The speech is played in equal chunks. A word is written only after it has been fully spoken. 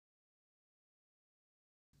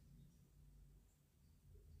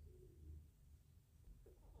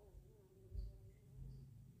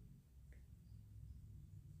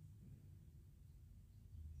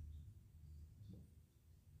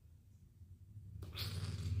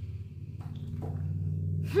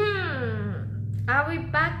Are we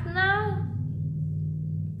back now?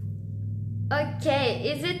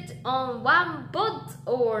 Okay, is it on one boat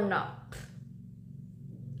or not?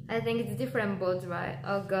 I think it's different boats, right?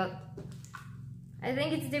 Oh god. I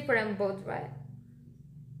think it's different boats, right?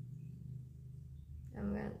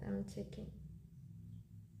 I'm checking.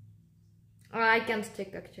 Oh, I can't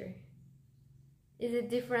check actually. Is it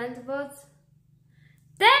different boats?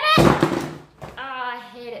 Damn it! Oh, I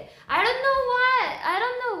hate it. I don't know why.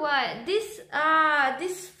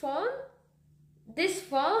 This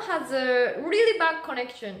phone has a really bad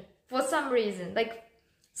connection for some reason. Like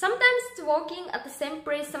sometimes it's working at the same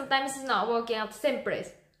place, sometimes it's not working at the same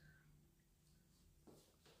place.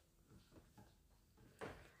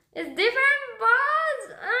 It's different bots.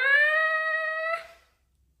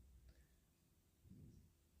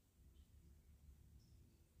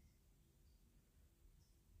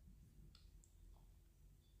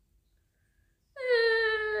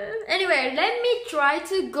 Anyway, let me try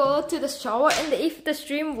to go to the shower, and if the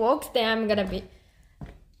stream works, then I'm gonna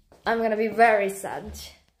be very sad.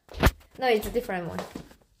 No, it's a different one.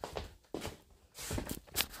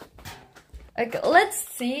 Okay, let's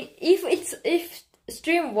see if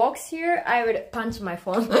stream works here. I will punch my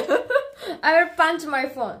phone. I will punch my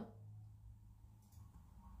phone.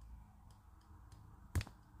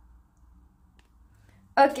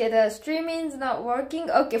 Okay, the streaming is not working.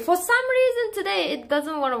 Okay, for some reason today it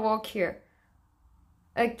doesn't want to work here.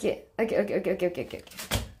 Okay.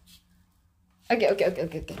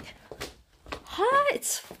 Huh?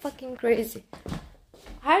 It's fucking crazy.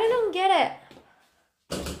 I don't get it.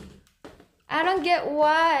 I don't get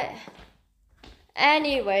why.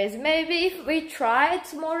 Anyways, maybe if we try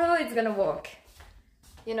tomorrow, it's gonna work.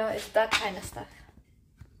 You know, it's that kind of stuff.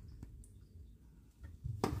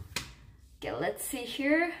 Okay, let's see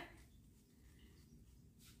here.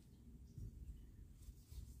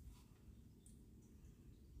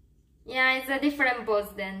 Yeah, it's a different boss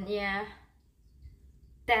then, yeah.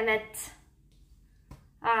 Damn it.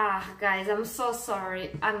 Ah, guys, I'm so sorry.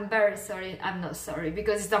 I'm very sorry. I'm not sorry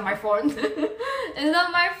because it's not my fault. It's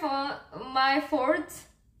not my fault.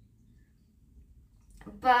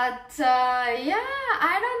 But, yeah,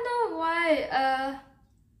 I don't know why,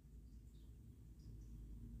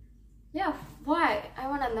 yeah, why? I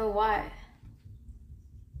wanna know why.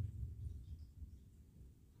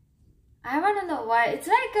 I wanna know why. It's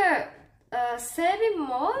like a saving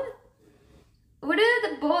mode. Would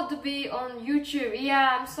the boat be on YouTube?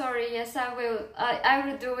 Yeah, I'm sorry. Yes, I will. I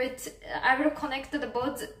will do it. I will connect the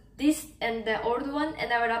boat, this and the old one,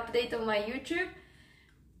 and I will update on my YouTube.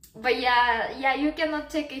 But yeah, you cannot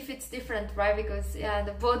check if it's different, right? Because yeah,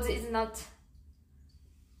 the boat is not.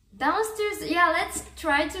 Downstairs, yeah, let's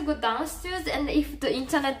try to go downstairs, and if the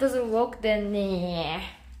internet doesn't work, then yeah.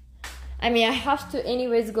 I mean, I have to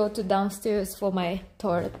anyways go to downstairs for my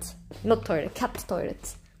toilet. Not toilet, cat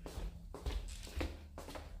toilet.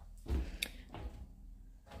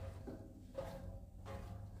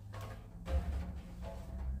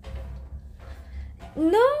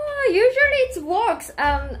 No, usually it works.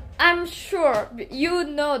 I'm sure you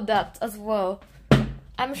know that as well.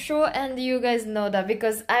 I'm sure, and you guys know that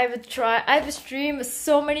because I've streamed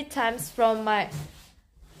so many times from my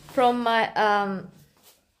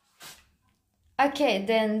okay,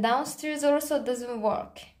 then downstairs also doesn't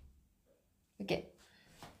work. Okay.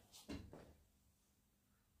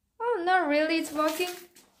 Oh, not really, it's working.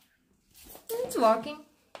 It's working.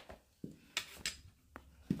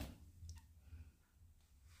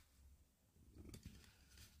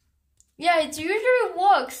 Yeah, it usually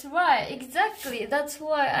works, right? Exactly. That's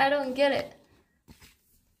why I don't get it.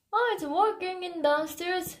 Oh, it's working in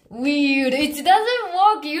downstairs. Weird. It doesn't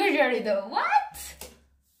work usually though. What?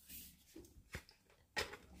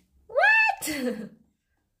 What?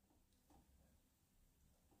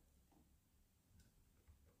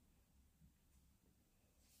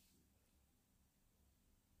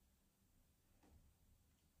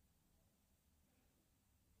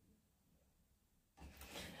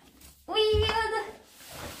 Weird.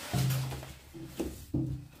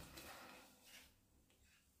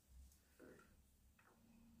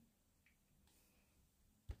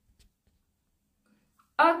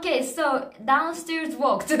 Okay, so downstairs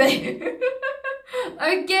walk today.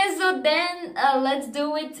 Okay, so then let's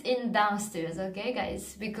do it in downstairs, okay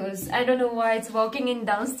guys? Because I don't know why it's walking in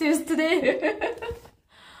downstairs today.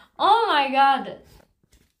 Oh my god.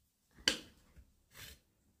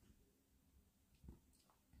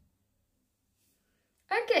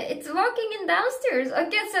 Okay, it's working in downstairs.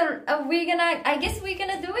 Okay, so I guess we're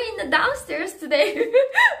gonna do it in the downstairs today.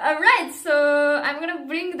 Alright, so I'm gonna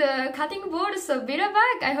bring the cutting board, so be right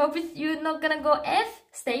back. I hope you're not gonna go F.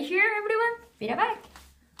 Stay here, everyone. Be right back.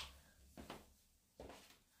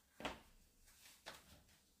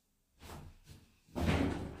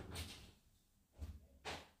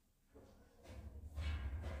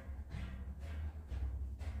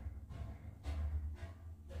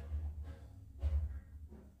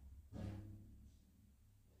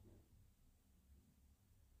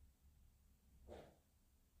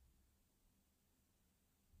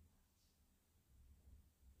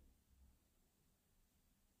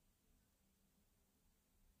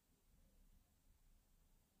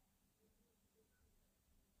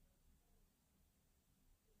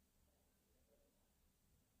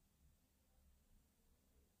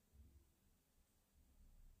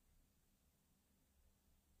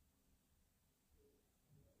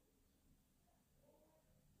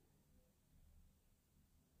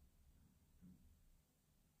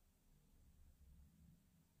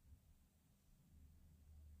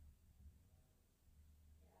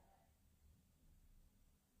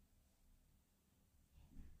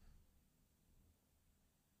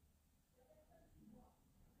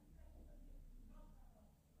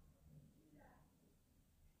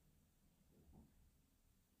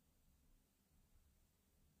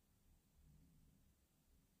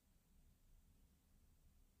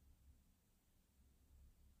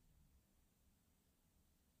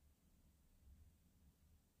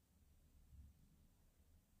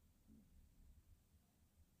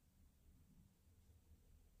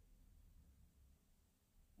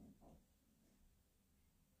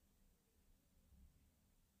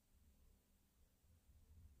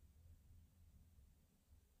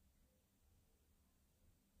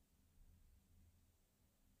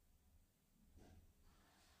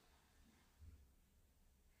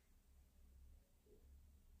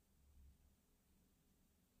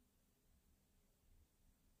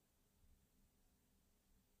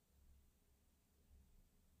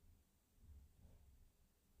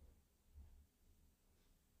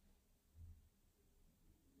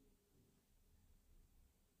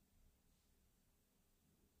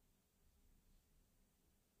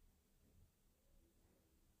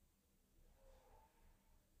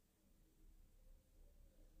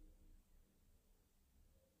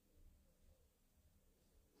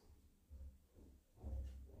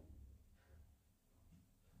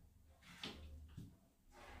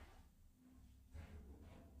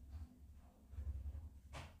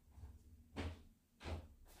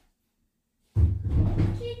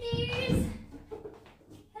 Kitties!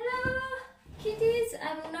 Hello! Kitties,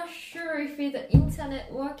 I'm not sure if the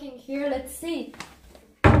internet working here. Let's see.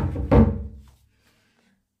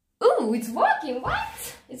 Oh, it's working!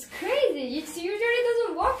 What? It's crazy. It usually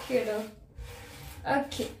doesn't work here though.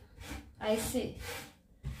 Okay, I see.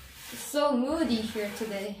 It's so moody here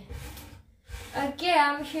today. Okay,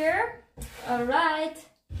 I'm here. Alright.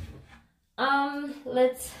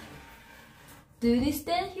 Let's do this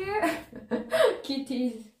then here.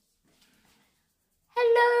 Kitties.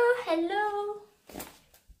 Hello, hello.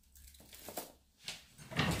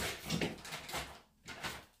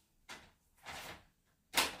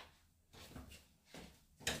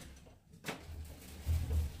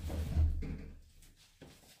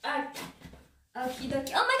 Okie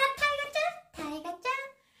dokie. Oh my god, Taiga-chan! Taiga-chan!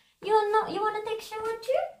 You wanna take shower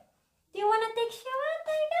too? Do you wanna take shower,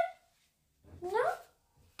 Taiga? No?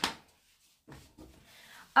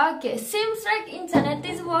 Okay, seems like internet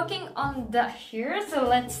is working on the here, so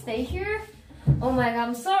let's stay here. Oh my god,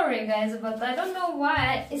 I'm sorry guys, but I don't know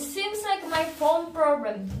why. It seems like my phone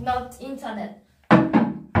problem, not internet.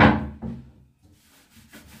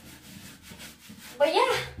 But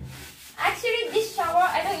yeah, actually this shower,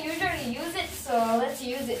 I don't usually use it, so let's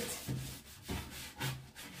use it.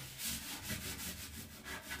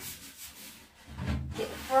 Okay,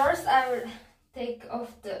 first I will take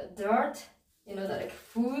off the dirt. You know, like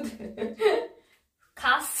food,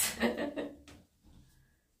 cast.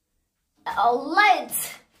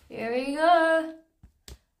 Alright, here we go.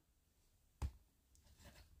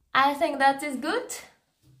 I think that is good.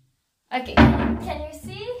 Okay, can you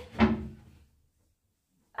see?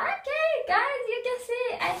 Okay, guys, you can see.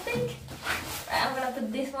 I think I'm gonna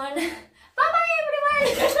put this one. Bye bye,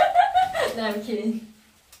 everyone. No, I'm kidding.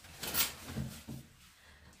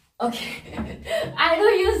 Okay, I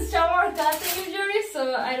don't use shower curtain usually,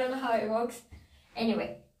 so I don't know how it works.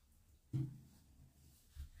 Anyway,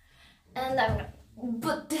 and I'm gonna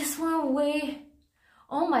put this one away.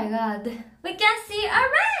 Oh my god, we can see.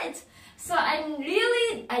 Alright, So I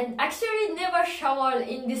actually never showered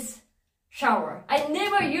in this shower. I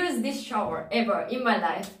never used this shower ever in my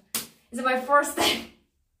life. It's my first time.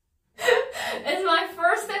 It's my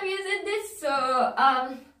first time using this, so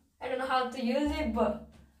I don't know how to use it, but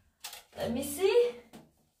let me see.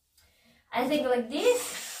 I think like this.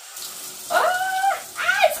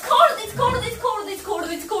 It's cold, it's cold, it's cold, it's cold,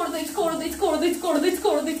 it's cold, it's cold, it's cold, it's cold, it's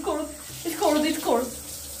cold, it's cold, it's cold, it's cold.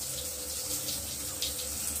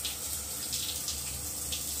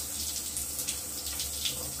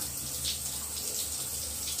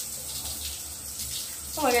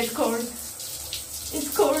 Oh my god, it's cold.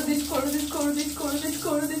 It's cold, it's cold, it's cold, it's cold, it's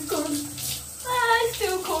cold, it's cold. It's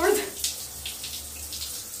still cold.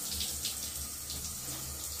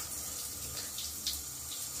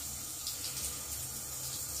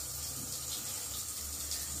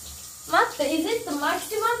 Matte, is it the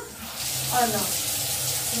maximum? Oh no,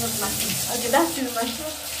 not maximum. Okay, that's the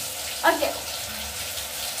maximum. Okay.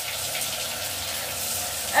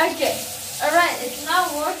 Okay. Alright, it's now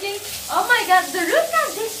working. Oh my god, look at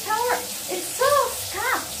this shower. It's so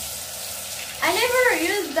tough. I never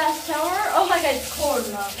used that shower. Oh my god, it's cold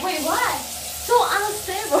now. Wait, why? So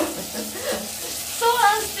unstable. So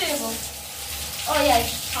unstable. Oh yeah,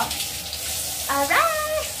 it's hot.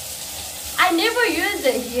 Alright. I never used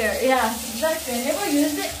it here. Yeah, exactly. I never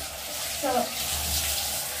used it. So,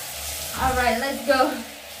 alright, let's go.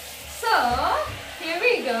 So, here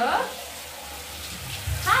we go.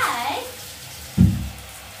 Hi.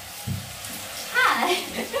 Hi.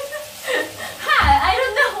 Hi. I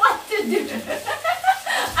don't know what to do.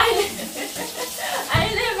 I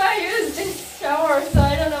never used this shower, so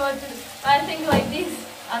I don't know what to do. I think like this,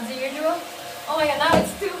 as usual. Oh my god, now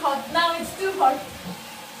it's too hot. Now it's too hot.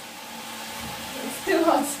 It's too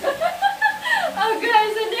hot. Oh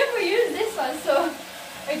guys, I never used this one, so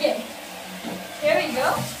okay. Here we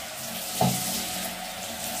go.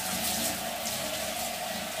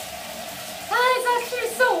 It's actually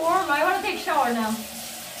so warm. I want to take a shower now.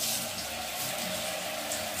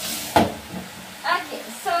 Okay,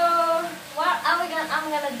 so what I'm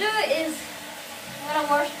gonna do is I'm gonna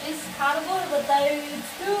wash this cardboard, but it's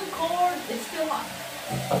too cold. It's too hot.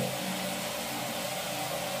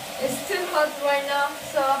 It's too hot right now,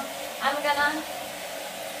 so I'm gonna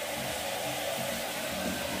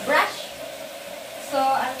brush. So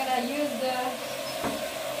I'm gonna use the.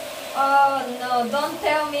 Oh no, don't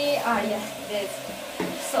tell me. Ah yes, this.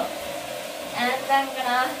 So, and I'm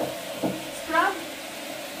gonna scrub.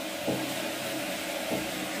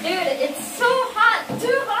 Dude, it's so hot,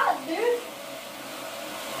 too hot, dude.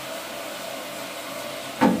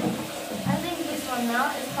 I think this one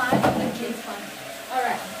now is fine. Okay, it's fine.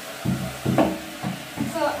 Alright.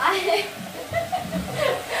 So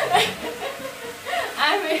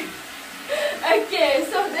okay,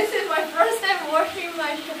 so this is my first time washing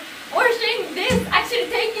this, actually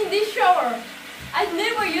taking this shower. I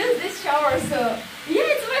never used this shower, so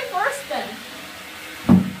yeah, it's my first time.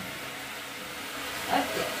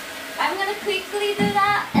 Okay, I'm gonna quickly do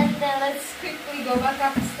that, and then let's quickly go back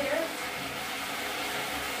upstairs.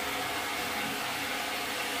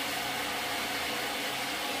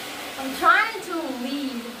 I'm trying to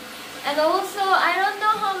leave, and also I don't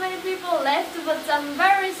know how many people left, but I'm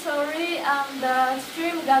very sorry. The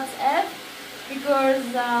stream got F because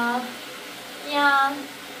yeah,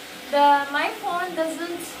 my phone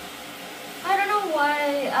doesn't. I don't know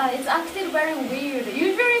why it's acting very weird.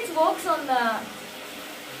 Usually it works on the.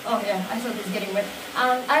 Oh yeah, I thought it's getting wet.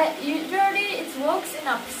 Usually it works in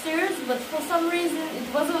upstairs, but for some reason it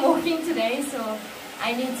wasn't working today, so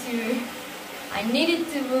I needed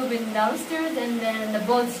to move in downstairs, and then the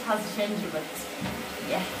board has changed, but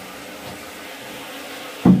yeah.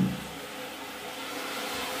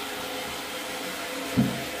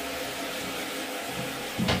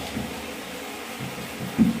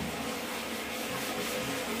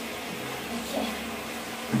 Okay.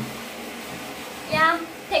 Yeah,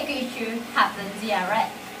 tech issue happens, yeah,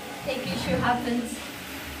 right? Tech issue happens.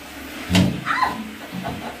 Ah!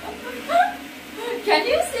 Can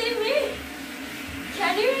you see me?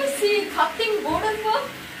 Can you see cutting board as well?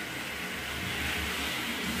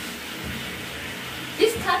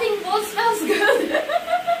 This cutting board smells good.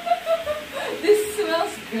 This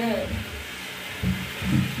smells good.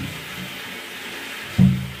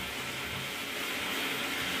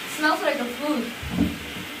 Smells like a food.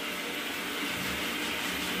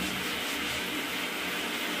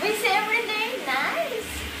 We see everything nice.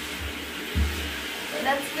 So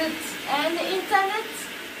that's good. And the internet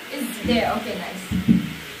is there. Okay, nice.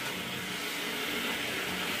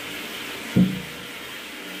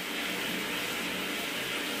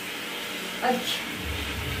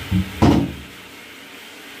 Okay.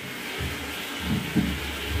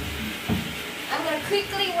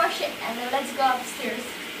 wash it and then let's go upstairs.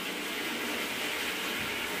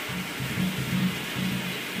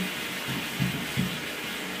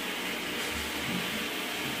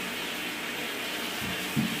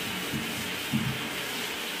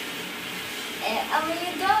 And we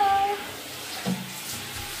go.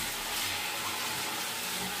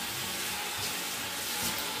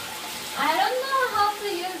 I don't know how to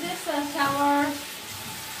use this shower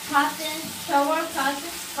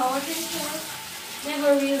curtain.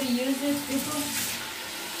 Never really used it before.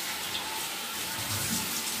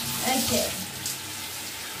 Okay.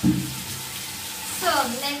 So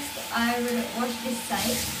next I will wash this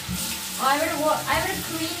side. I will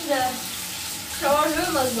clean the shower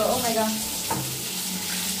room as well. Oh my god.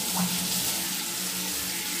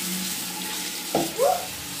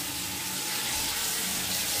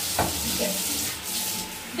 Okay.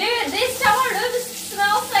 This shower room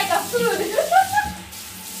smells like a food.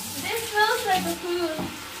 This smells like a food.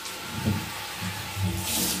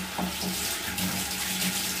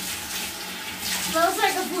 Smells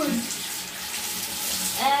like a food.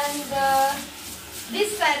 And this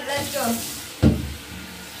side, let's go.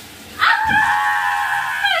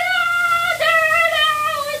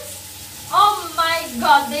 Oh my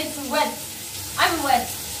god, it's wet. I'm wet.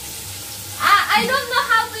 I don't know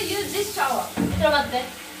how to use this shower.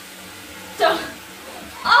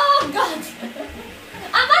 Oh god.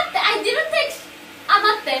 I didn't take.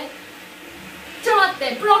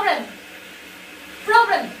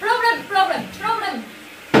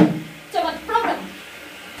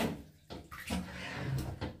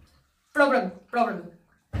 Problem.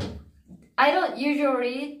 I don't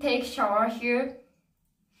usually take shower here.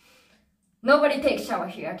 Nobody takes shower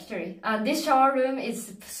here actually. This shower room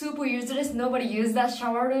is super useless. Nobody used that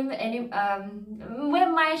shower room.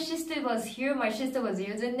 When my sister was here, my sister was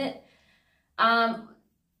using it.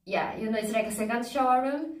 Yeah, it's like a second shower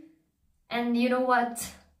room. And you know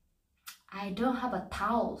what? I don't have a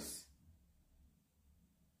towels.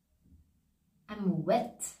 I'm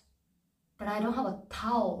wet, but I don't have a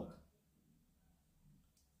towel.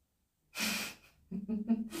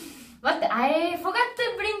 But I forgot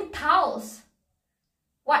to bring towels.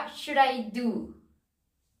 What should I do?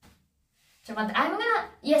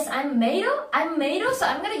 Yes, I'm Meido, so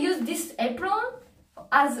I'm gonna use this apron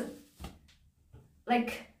as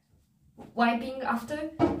like wiping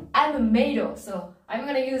after. I'm a Meido, so I'm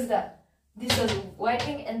gonna use this as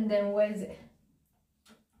wiping, and then where is it?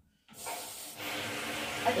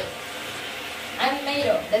 Okay, I'm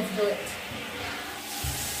Meido, let's do it.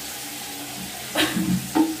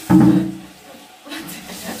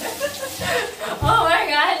 Oh my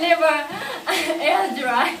god, I never air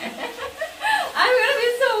dry. I'm gonna be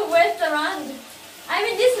so wet around. I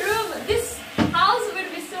mean, this house will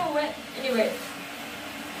be so wet. Anyway.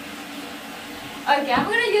 Okay, I'm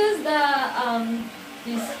gonna use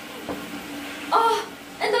this. Oh,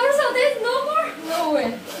 and also there's no more? No way.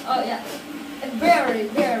 Oh yeah. Very.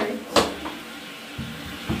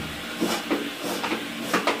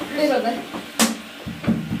 Little bit.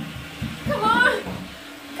 Come on.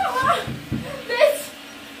 This.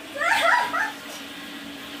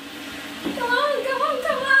 Come on,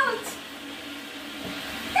 come out.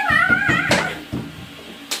 Come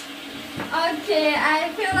on. Okay, I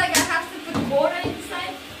feel like I have to put water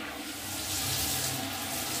inside.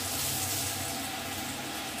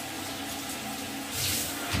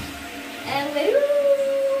 And then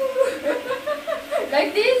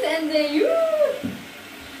like this, and then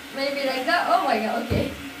maybe like that. Oh my god,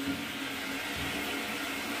 okay.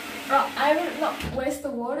 I will not waste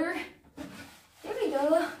the water. Here we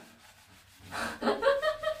go.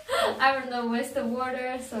 I will not waste the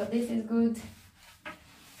water, so this is good.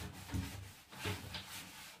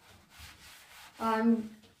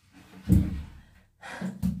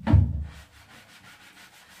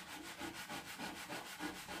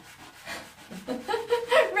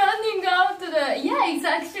 Running out to the, yeah, it's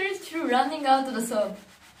actually true, running out to the soap.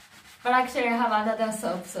 But actually I have another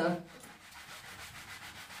soap, so.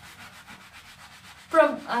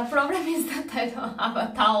 Problem is that I don't have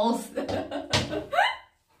a towels.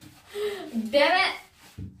 Damn it!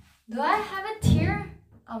 Do I have it here?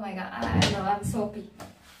 Oh my god, I know, I'm soapy.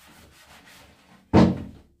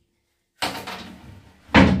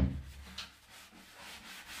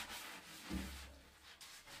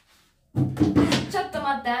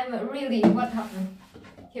 I'm really, what happened?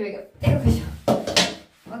 Here we go.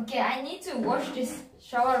 Okay, I need to wash this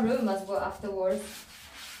shower room as well afterwards.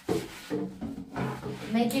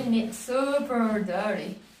 Making it super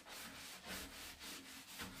dirty.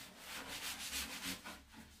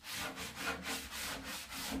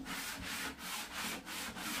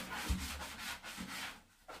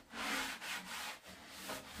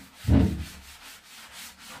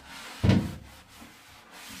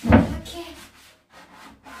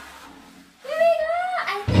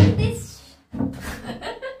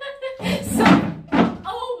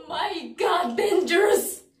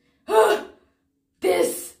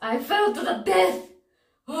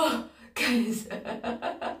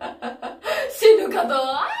 かと。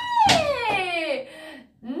Hey!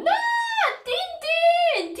 No!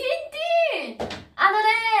 Tintin!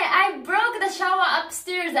 I broke the shower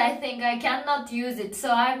upstairs. I think I cannot use it.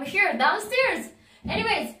 So I'm here downstairs.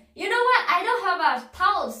 Anyways, you know what? I don't have a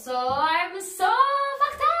towel, so I'm so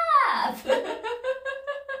fucked up!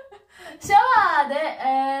 シャワー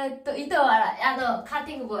で、糸を洗い、カッ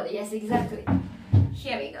ティングボード。Yes, exactly.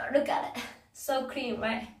 Here we go. Look at it. So clean,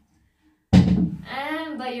 right?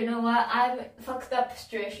 But you know what? I'm fucked up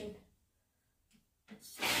situation.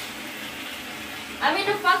 I'm in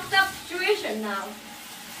a fucked up situation now.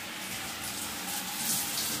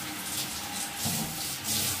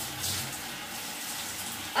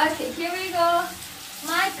 Okay, here we go.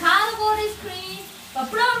 My cardboard is clean. But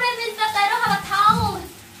problem is that I don't have a towel.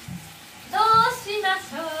 どうしま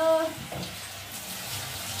しょう。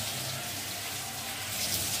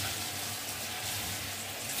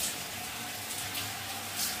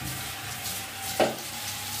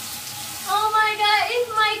Oh my god, if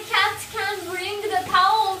my cat can bring the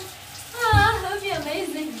towel, that would be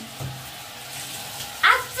amazing.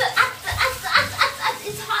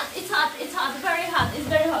 It's hot, very hot, it's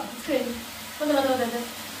very hot, it's crazy.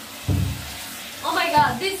 Oh my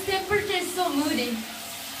god, this temperature is so moody.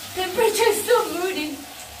 Temperature is so moody.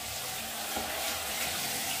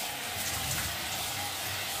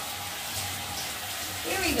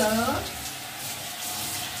 Here we go.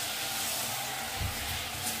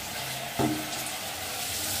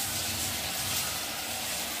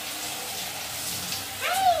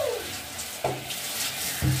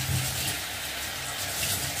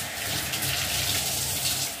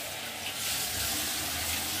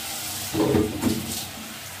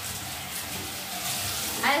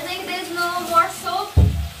 I think there's no more soap.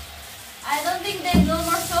 I don't think there's no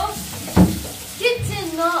more soap.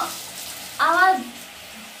 Kitchen の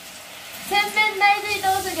洗面台で移動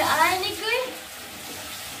するけど洗いにくい。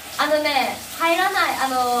入らない。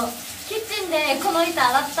キッチンでこの板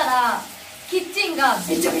洗ったらキッチンが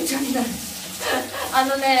べちゃべちゃになる。洗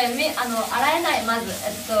えない。まずシ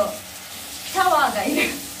ャワーがいる。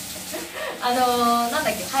なん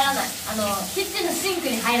だっけ、入らない。キッチンのシンク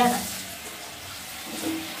に入らない。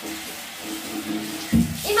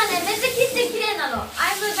今ね、めっちゃキッチン綺麗なの。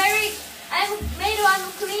I'm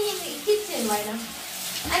cleaning kitchen right now.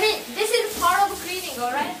 I mean, this is part of cleaning,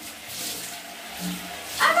 alright?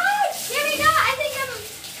 Alright, here we go. I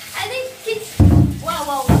think kitchen.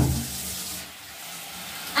 Wow.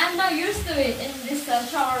 I'm not used to it in this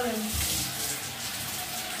shower room.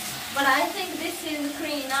 But I think this is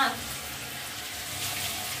clean enough.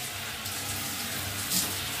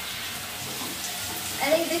 I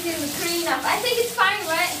think this is clean enough. I think it's fine,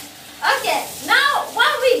 right? Okay, now what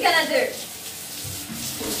are we gonna do?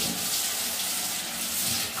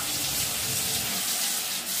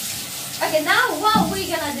 Okay, now what are we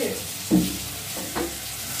gonna do?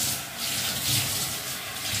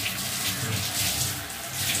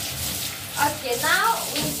 Okay, now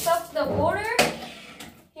we stop the water.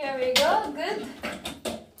 Here we go, good.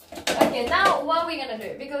 Okay, now what are we gonna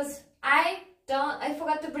do? Because I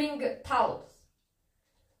forgot to bring towels.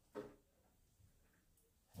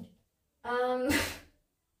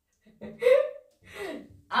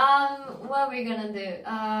 What are we gonna do?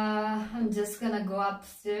 I'm just gonna go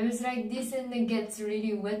upstairs like this and it gets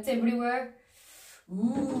really wet everywhere.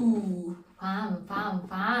 Ooh, fun.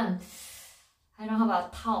 I don't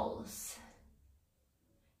have towels.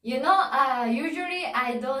 You know, usually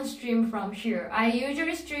I don't stream from here. I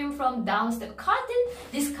usually stream from downstairs.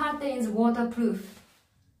 This curtain is waterproof.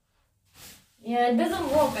 Yeah, it doesn't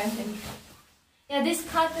work, I think. Yeah, this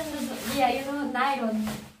curtain doesn't, yeah, you know, nylon.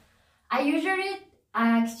 I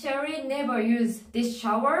actually never use this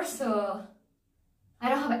shower, so I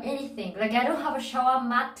don't have anything. Like, I don't have a shower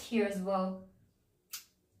mat here as well.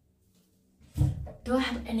 Do I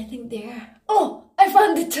have anything there? Oh, I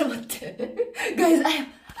found it. Guys,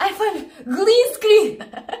 I found green screen.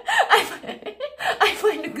 I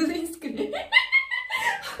find a green screen.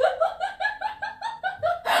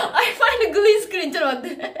 I find a green screen. Come.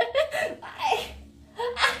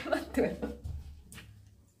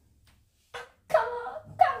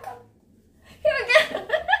 Here we go.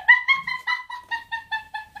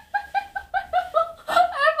 I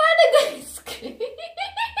find a green screen.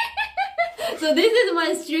 So this is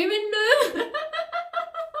my streaming room.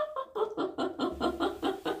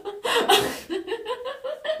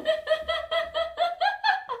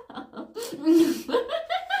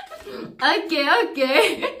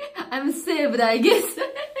 Okay. I'm saved, I guess.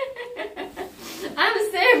 I'm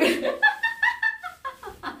saved.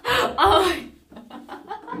 Oh.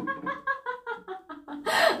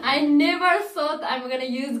 I never thought I'm gonna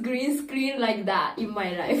use green screen like that in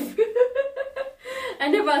my life. I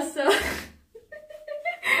never saw.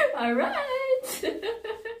 Alright.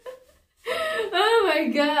 Oh my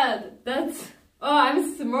god, that's. Oh,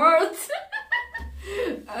 I'm smart.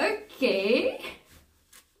 Okay.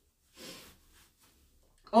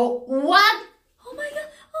 Oh, what? Oh my god,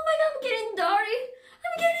 I'm getting dirty.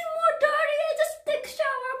 I'm getting more dirty. I just take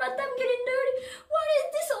shower, but I'm getting dirty. What is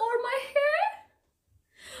this on my hair?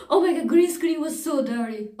 Oh my god, green screen was so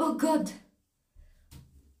dirty. Oh god.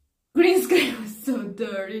 Green screen was so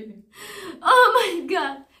dirty. Oh my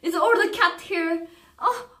god. It's all the cat hair.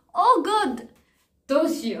 Oh god. どう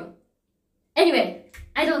しよう. Anyway,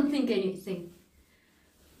 I don't think anything.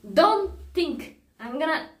 Don't think. I'm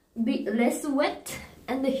gonna be less wet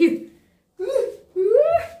and here.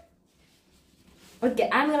 Okay,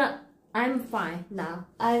 I'm fine now.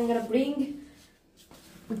 I'm gonna bring.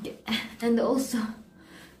 Okay, and also,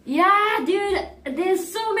 yeah, dude,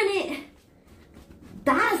 there's so many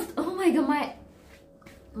dust. Oh my god,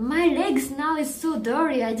 my legs now is so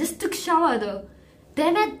dirty. I just took shower though.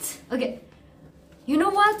 Damn it. Okay, you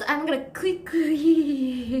know what? I'm gonna quickly.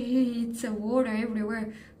 It's a water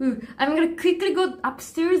everywhere. I'm gonna quickly go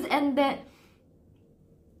upstairs and then.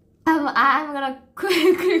 I'm gonna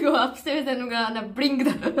quickly go upstairs and I'm gonna bring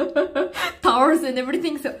the towels and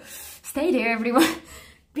everything. So stay there, everyone.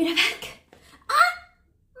 Be right back.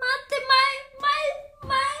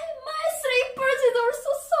 My slippers is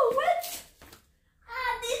also so wet.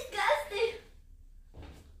 Disgusting.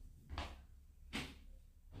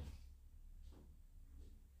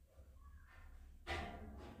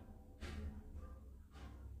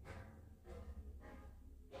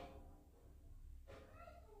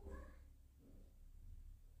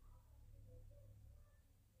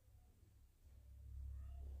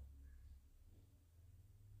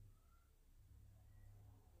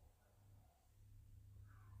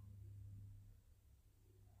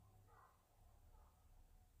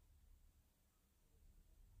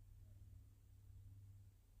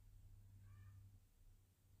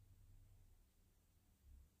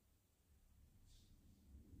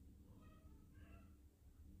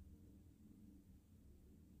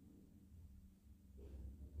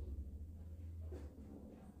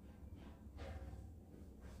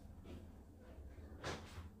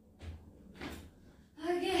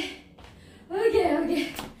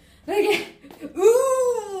 Okay.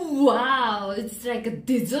 Ooh, wow, it's like a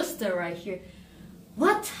disaster right here.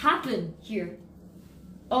 What happened here?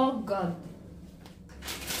 Oh god.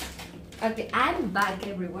 Okay, I'm back,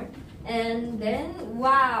 everyone. And then,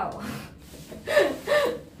 wow.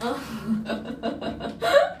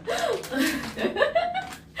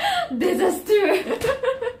 Disaster.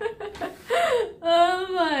 Oh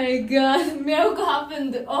my god, Meowko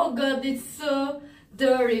happened. Oh god, it's so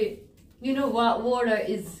dirty. You know what? Water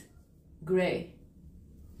is gray.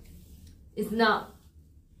 It's not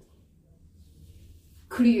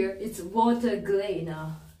clear. It's water gray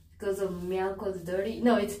now because of Meowko's dirty.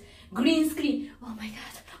 No, it's green screen. Oh my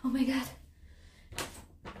god. Oh my god.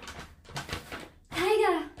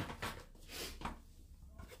 Tiger.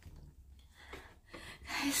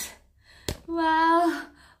 Guys. Wow.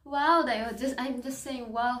 Wow. I'm just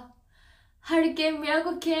saying wow. Hurricane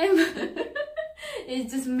Meowko came.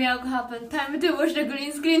 It's just Meowko happened. Time to wash the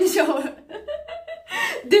green screen shower.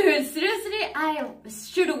 Dude, seriously, I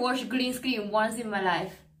should wash green screen once in my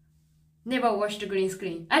life. Never washed the green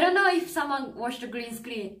screen. I don't know if someone washed the green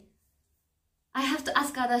screen. I have to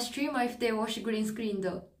ask other streamer if they wash green screen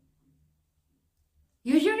though.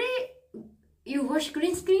 Usually, you wash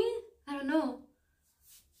green screen? I don't know.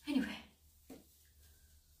 Anyway.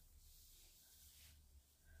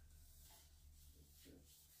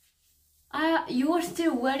 You are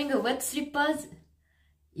still wearing a wet slippers?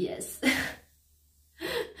 Yes.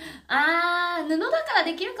 布だから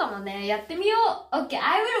できるかもね。やってみよう。Okay,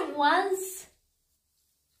 I will once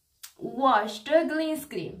wash the green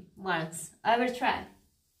screen. Once. I will try.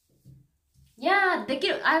 Yeah, でき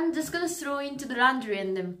る。I'm just gonna throw into the laundry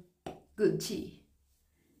and then good tea.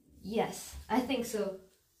 Yes, I think so.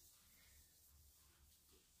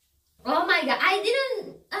 Oh my god, I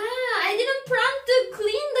didn't plan to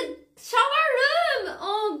clean the shower room.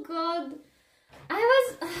 Oh god. I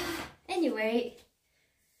was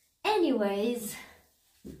anyways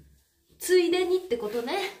ついでにってこと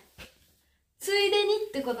ね。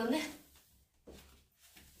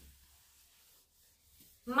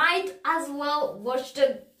Might as well wash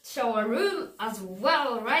the shower room as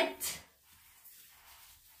well, right?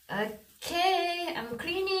 Okay, I'm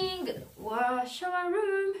cleaning the shower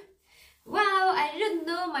room. Wow, I didn't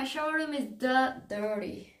know my shower room is that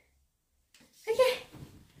dirty. Okay,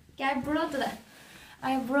 I brought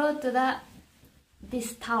I brought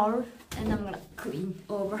this towel and I'm gonna clean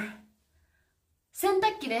over. 洗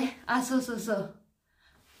濯機ね。あ、そうそうそう。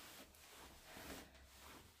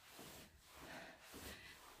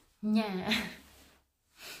Yeah.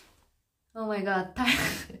 Oh my god, oh my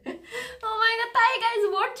god, Taiga is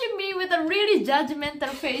watching me with a really judgmental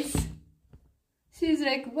face. She's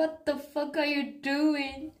like, what the fuck are you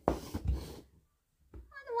doing?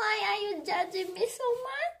 Why are you judging me so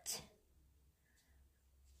much?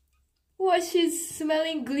 What, she's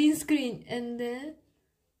smelling green screen and then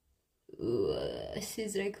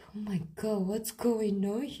she's like, oh my god, what's going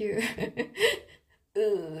on here?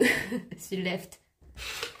 She left.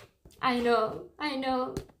 I know,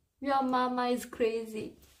 your mama is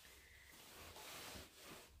crazy.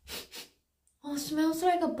 Oh, smells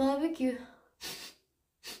like a barbecue.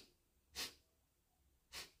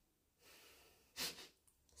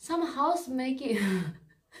 Some house making.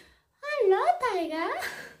 Hello, Taiga.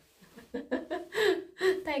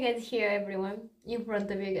 Taiga is here, everyone. In front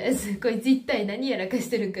of you guys. これ絶対何やらかし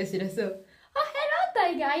てるんかしら。そう。Oh,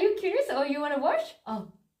 hello, Taiga. Are you curious or you wanna wash?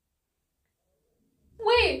 Oh.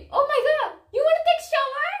 Wait, oh my god. You wanna take shower?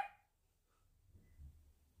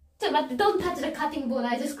 ちょっと待って、don't touch the cutting board.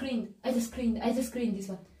 I just cleaned this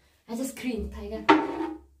one. I just cleaned, Taiga.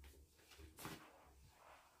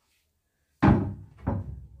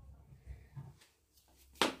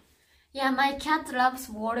 Yeah, my cat loves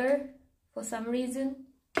water for some reason.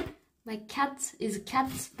 My cat is a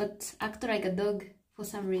cat but act like a dog for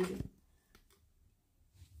some reason.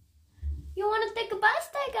 You wanna take a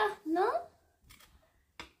bath, Taiga? No?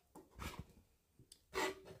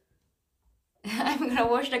 I'm gonna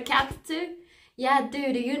wash the cat too. Yeah,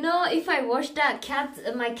 dude, you know, if I wash that cat,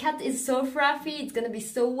 my cat is so fluffy, it's gonna be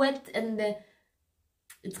so wet and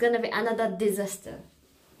it's gonna be another disaster.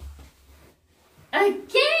 Okay,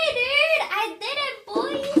 dude, I did it,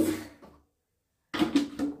 boys.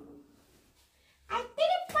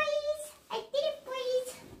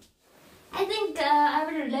 I think I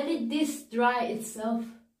will let this dry itself.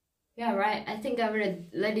 Yeah, right. I think I will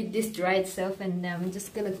let this dry itself, and I'm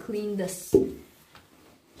just gonna clean this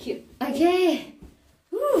here. Okay.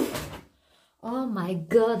 Whew. Oh my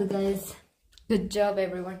god, guys. Good job,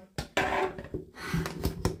 everyone.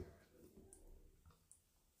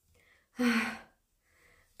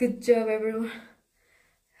 Good job, everyone.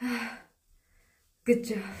 Good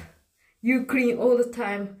job. You clean all the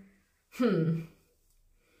time.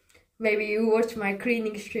 Maybe you watch my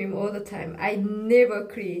cleaning stream all the time. I never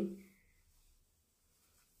clean.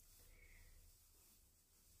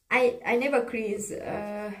 I never clean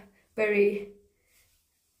very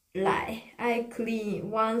lie. I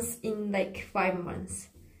clean once in like 5 months.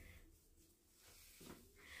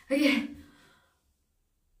 Okay.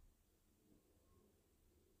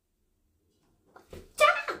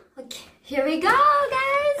 Okay, here we go,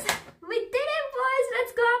 guys. We did it, boys.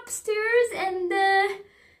 Let's go upstairs and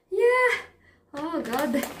yeah. Oh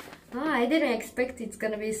god. Oh, I didn't expect it's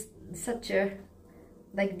gonna be such a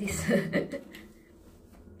like this.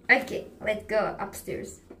 Okay, let's go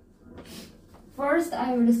upstairs. First,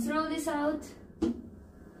 I will throw this out.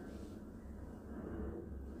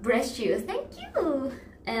 Brush you, thank you.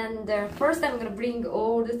 And first, I'm gonna bring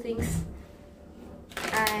all the things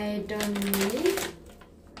I don't need.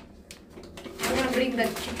 I'm gonna bring the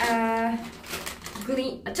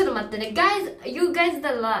green. ちょっと待ってね, guys. You guys the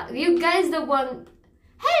one.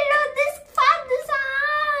 Hello, this fat-san.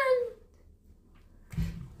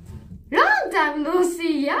 Long time no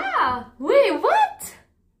see. Yeah. Wait, what?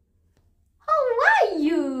 How are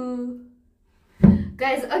you?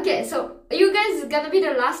 Guys, okay, so you guys gonna be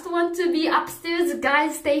the last one to be upstairs.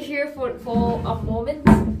 Guys, stay here for a moment.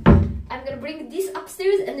 I'm gonna bring this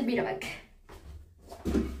upstairs and be right back.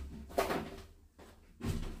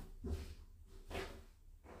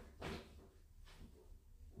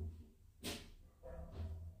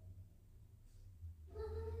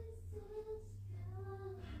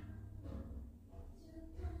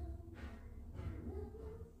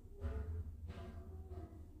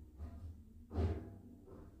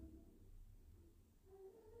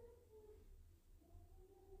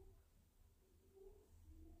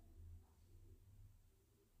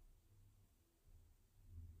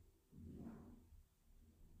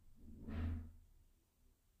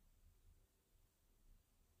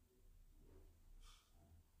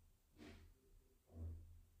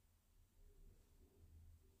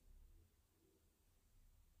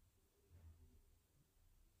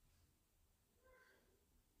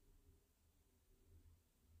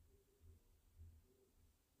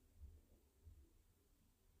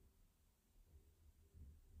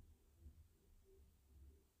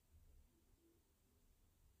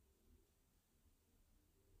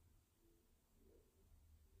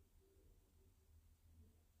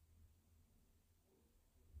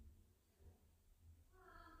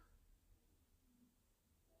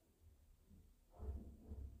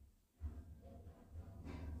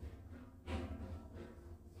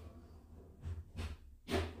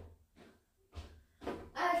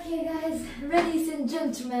 Okay guys, ladies and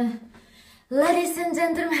gentlemen,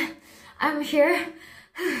 I'm here.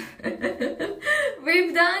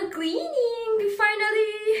 We've done cleaning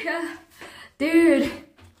finally. Dude.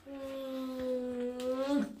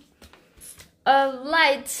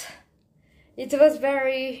 Light. It was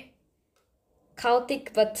very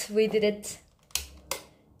chaotic, but we did it.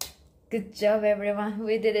 Good job everyone,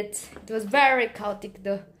 we did it. It was very chaotic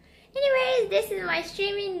though. Anyways, this is my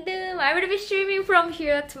streaming room. I will be streaming from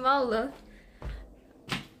here tomorrow.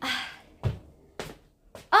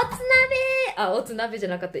 Otsunabe! あ、おつ鍋じゃ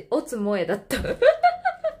なかった。おつもえだった。And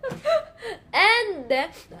then,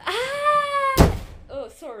 oh,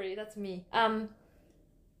 sorry, that's me.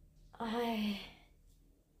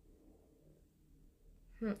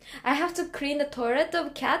 I have to clean the toilet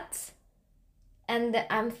of cats. And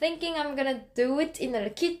I'm thinking I'm gonna do it in the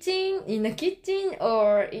kitchen,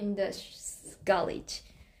 or in the garage.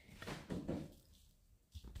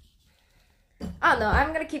 Oh no,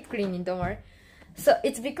 I'm gonna keep cleaning, don't worry. So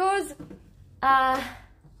it's because I'm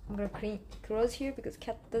gonna close here because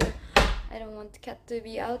I don't want the cat to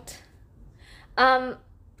be out.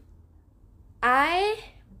 I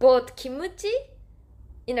bought kimchi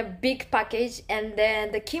in a big package, and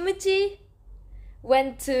then the kimchi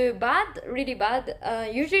went to bad, really bad.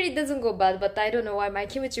 Usually it doesn't go bad, but I don't know why my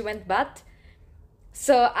kimchi went bad.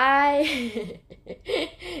 So I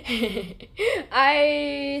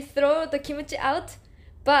throw the kimchi out,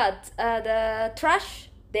 but the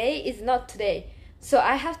trash day is not today. So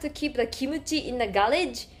I have to keep the kimchi in the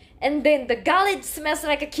garage, and then the garage smells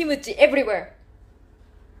like a kimchi everywhere.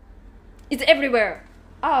 It's everywhere.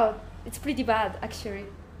 Oh, it's pretty bad actually.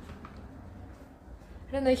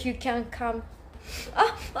 I don't know if you can come.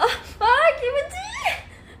 Kimchi!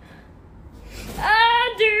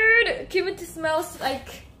 Dude! Kimchi smells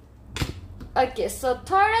like... Okay, so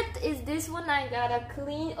toilet is this one. I gotta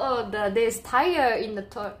clean. Oh, there's tire in the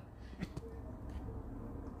toilet.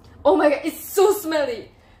 Oh my god, it's so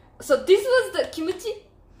smelly. So this was the kimchi.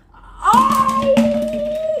 Oh!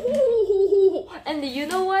 And you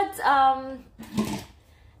know what?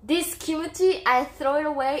 This kimchi, I throw it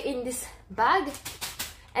away in this bag.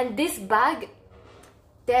 And this bag,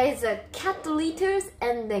 there is a cat litters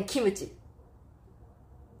and then kimchi.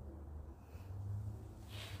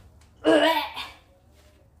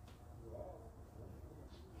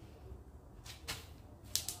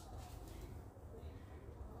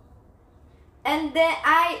 And then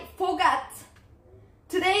I forgot.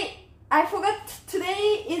 Today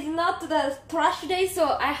is not the trash day,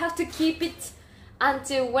 so I have to keep it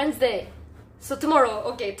until Wednesday. So tomorrow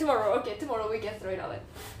we can throw it away.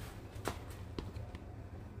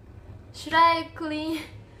 Should I clean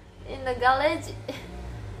in the garage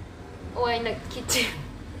or in the kitchen?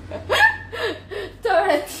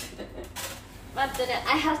 Toilet. But then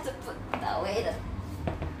I have to put away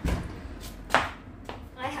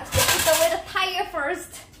the tire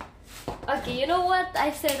first. Okay, you know what?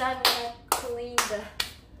 I said I'm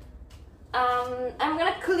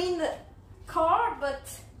gonna clean the car,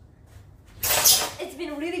 but it's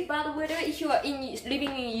been really bad weather. If you are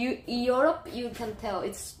living in Europe, you can tell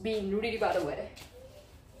it's been really bad weather.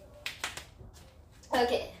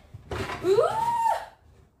 Okay. Ooh.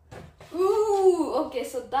 Okay,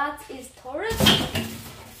 so that is toilet.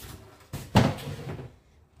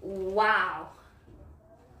 Wow.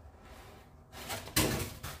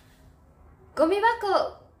 ゴミ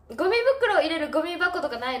袋入れるゴミ箱と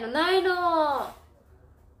かないの？ないの。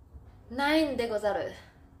ないんでござる。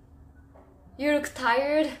You look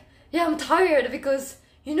tired? Yeah, I'm tired because,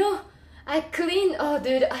 you know, I cleaned, oh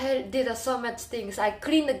dude, I did so much things. I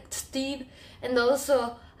cleaned the stove, and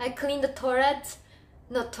also I cleaned the toilet.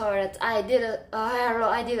 Not toilet, I did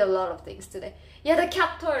a lot of things today. Yeah, the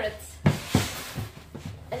cat toilet.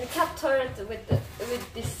 And the cat toilet with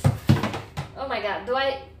this. Oh my god,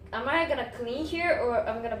 am I gonna clean here or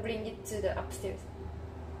I'm gonna bring it to the upstairs?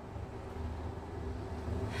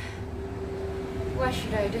 What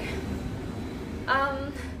should I do? I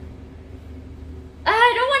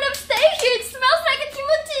don't want to stay here. It smells like a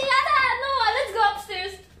kimchi. Yada! No, let's go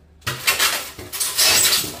upstairs.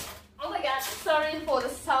 Oh my god, sorry for the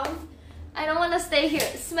sound. I don't want to stay here.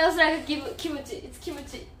 It smells like a kimchi. It's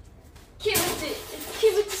kimchi. Kimchi. It's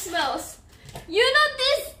kimchi smells. You know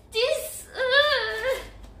this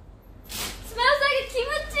smells like a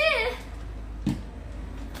kimchi.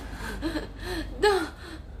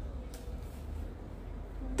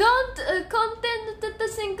 Don't content the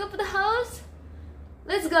sink of the house.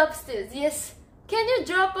 Let's go upstairs. Yes. Can you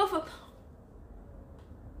drop off?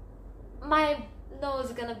 My nose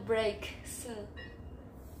is gonna break soon.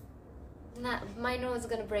 My nose is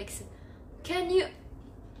gonna break soon. Can you?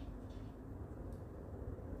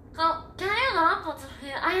 Getting up on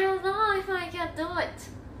here, I don't know if I can do it.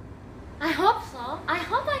 I hope so. I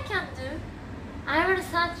hope I can do. I will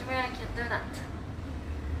search where I can do that.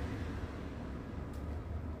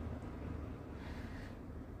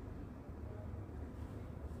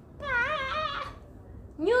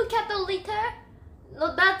 New cattle litter?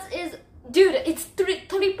 No, that is... Dude, it's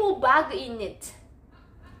triple bag in it.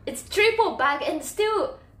 It's triple bag and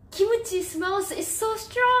still kimchi smells is so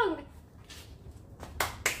strong.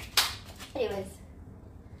 Anyways.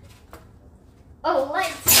 Oh,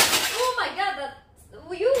 lights. Oh my god, that...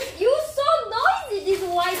 You so noisy, this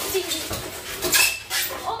white thing.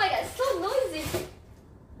 Oh my god, it's so noisy.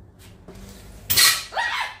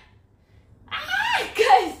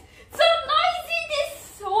 Guys, so noisy,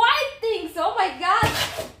 this white things. Oh my god.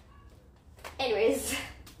 Anyways.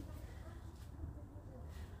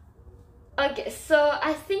 Okay, so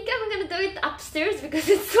I think I'm gonna do it upstairs because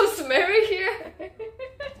it's so smelly here.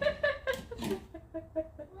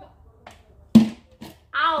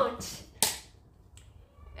 Ouch.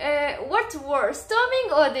 What's worse,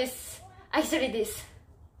 storming or this? Actually this.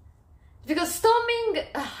 Because storming,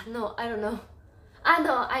 no, I don't know. I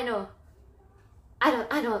know. I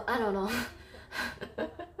don't know.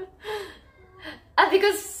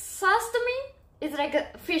 Because sashimi is like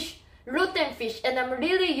a fish, rotten fish, and I'm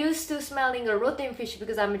really used to smelling a rotten fish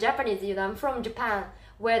because I'm Japanese, you know, I'm from Japan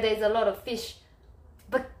where there's a lot of fish.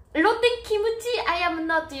 But rotten kimchi, I am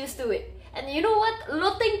not used to it. And you know what?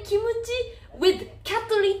 Rotten kimchi with cat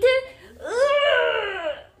litter?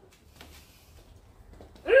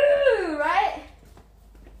 Right?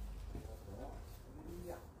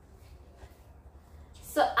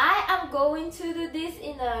 So I am going to do this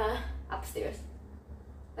in upstairs.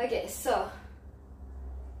 Okay, so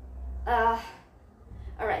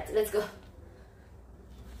alright, let's go.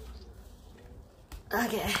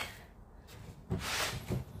 Okay.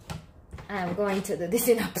 I'm going to do this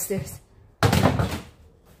in upstairs.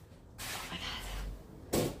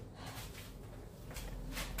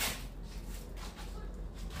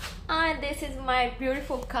 And this is my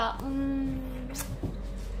beautiful car.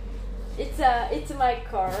 It's my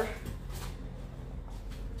car.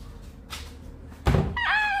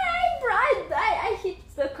 I hit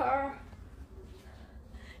the car.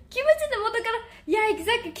 Kimchi no moto kara. Yeah,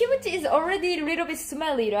 exactly. Kimchi is already a little bit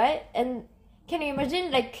smelly, right? And can you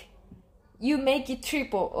imagine, like, you make it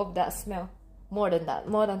triple of that smell? More than that,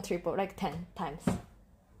 more than triple, like 10 times.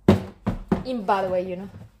 In bad way, you know.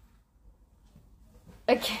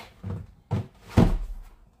 Okay.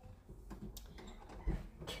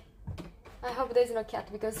 I hope there's no cat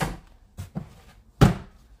because...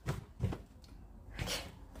 Okay.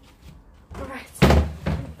 Alright.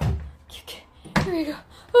 Okay. Here we go.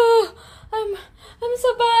 Oh, I'm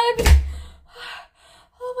survived.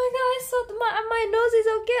 Oh my god, I thought my nose is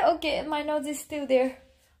okay. Okay, my nose is still there.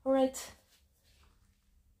 Alright.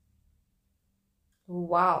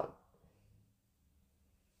 Wow.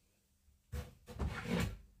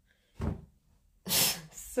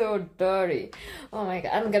 So dirty. Oh my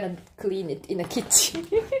god, I'm gonna clean it in the kitchen.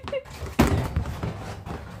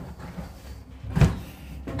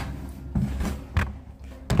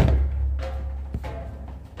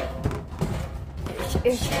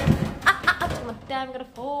 I'm gonna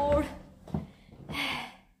fall.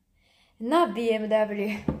 Not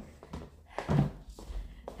BMW.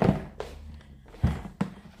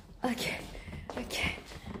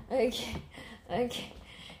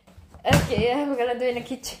 Okay, I'm gonna do it in the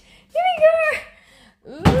kitchen. Here we go!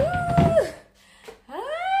 Ooh. I'm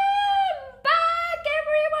back,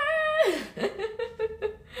 everyone!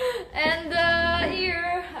 And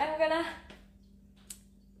here, I'm gonna...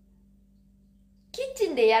 キッチ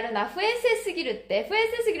ンでやるな。不衛生すぎるって。不衛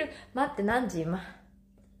生すぎる。待って、何時今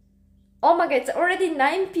Oh my god, it's already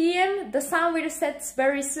 9 p.m. The sun will set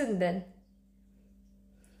very soon then.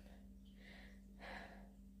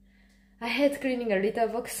 I hate cleaning a litter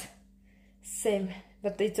box. Same,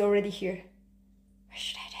 but it's already here. What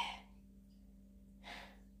should I do?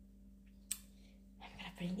 I'm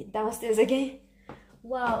gonna bring it downstairs again.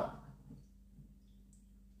 Wow.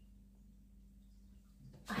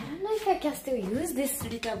 I don't know if I can still use this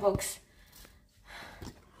litter box.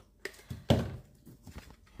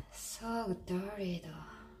 So dirty though.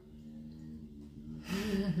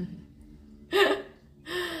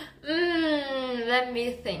 Let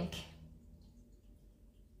me think.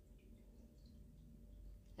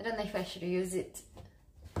 I don't know if I should use it.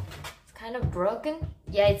 It's kind of broken.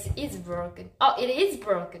 Yeah, it is broken. Oh, it is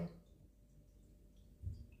broken.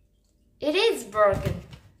 It is broken.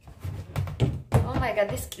 Oh my god,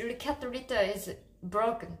 this cat litter is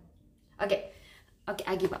broken. Okay,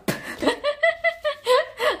 I give up.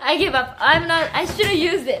 I give up. I should have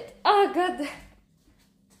used it. Oh god.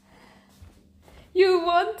 You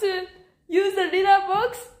want to use the little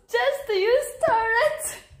box just to use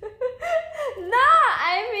toilet? Nah,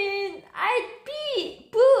 I mean, I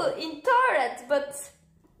poo in toilet, but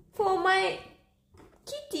for my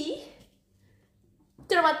kitty.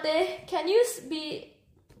 Can you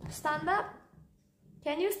stand up?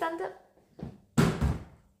 Can you stand up?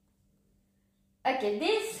 Okay,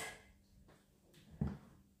 this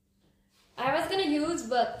I was gonna use,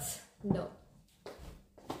 but no.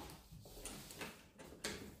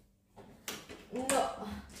 No.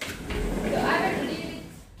 So I will leave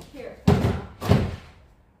it here.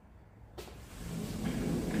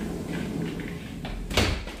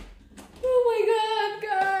 Oh my god,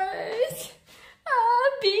 guys!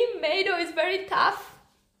 Being Mado is very tough.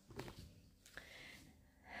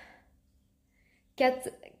 Cat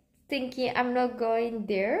thinking I'm not going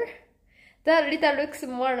there. That little looks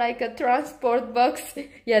more like a transport box.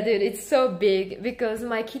 Yeah, dude, it's so big because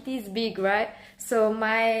my kitty is big, right? So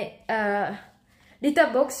my little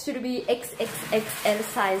box should be XXXL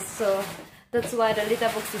size. So that's why the little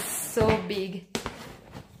box is so big.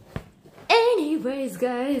 Anyways,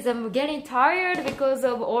 guys, I'm getting tired because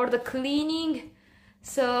of all the cleaning.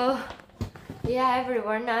 So yeah,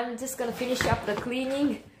 everyone, I'm just gonna finish up the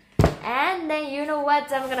cleaning. And then you know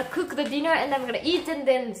what? I'm gonna cook the dinner and I'm gonna eat and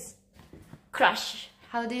then crash.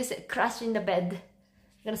 How do you say? Crash in the bed.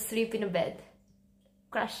 I'm gonna sleep in the bed.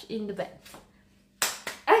 Crash in the bed.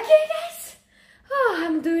 Okay, guys. Oh,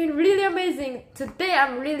 I'm doing really amazing. Today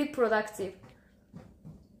I'm really productive.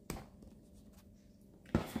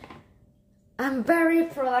 I'm very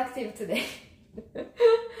productive today.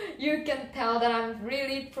 You can tell that I'm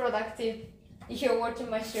really productive if you're watching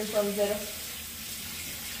my stream from zero.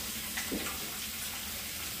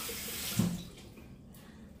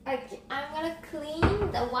 Okay, I'm gonna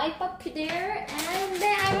clean the wipe up there and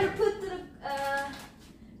then I will put the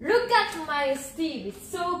look at my Steve, it's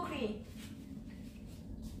so clean.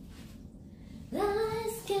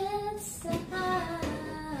 Let's get started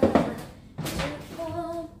to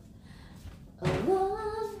form a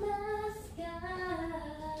warm mascara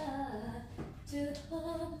to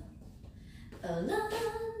home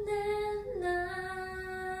alone and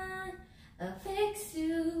night affects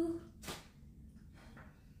you.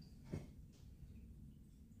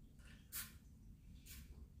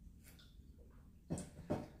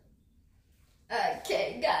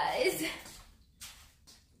 Okay, guys.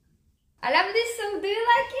 I love this song. Do you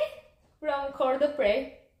like it? From Coldplay.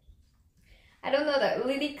 I don't know the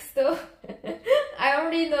lyrics though. I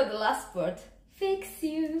only know the last part. Fix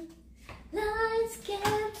you. Lights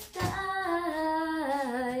get started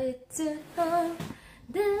to home.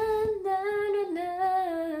 Da, na, na, na,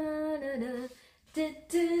 na, na, da,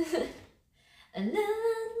 da. Na,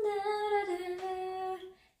 na, na, na,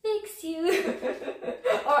 fix you.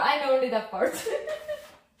 Or I know only that part.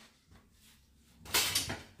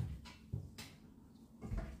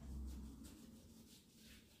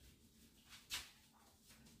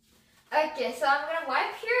 Okay, so I'm gonna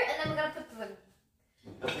wipe here and then I'm gonna put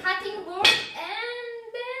the cutting board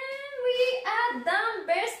and then we are done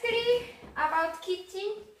basically about kitchen.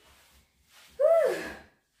 Whew.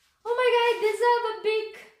 Oh my god, these are the big.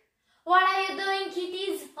 What are you doing,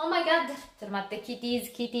 kitties? Oh my god. Kitties,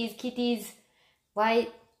 kitties, kitties. Why?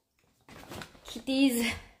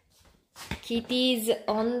 Kitties. Kitties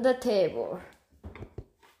on the table.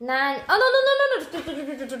 Nine. Oh no, no, no, no,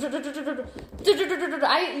 no.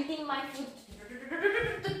 Are you eating my food?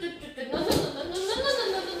 No, no, no, no, no, no, no, no,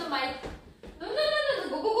 no, no, no, my. No, no, no, no,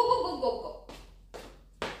 go, go, go, go, go, go, go.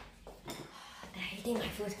 They're eating my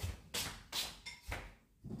food.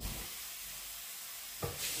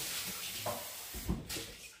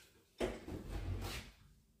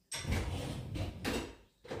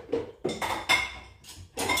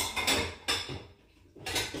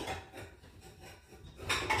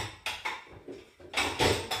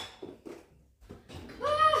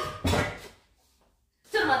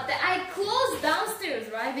 I closed downstairs,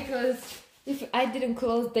 right? Because if I didn't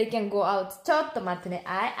close, they can go out.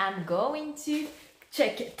 I am going to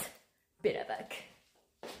check it. Be right back.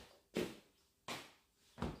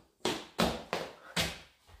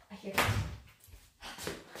 Here.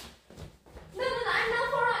 No, no,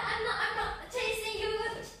 no, I'm not chasing you.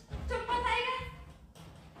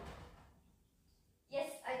 Yes,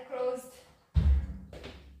 I closed.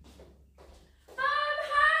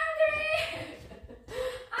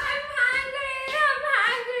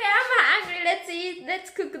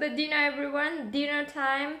 Let's cook the dinner, everyone. Dinner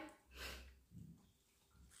time.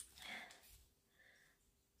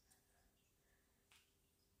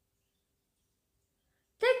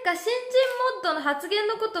 てか、新人モッドの発言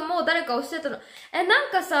のこともう誰か教えたの。な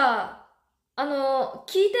んかさ、聞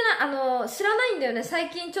いてない、知らないんだよね。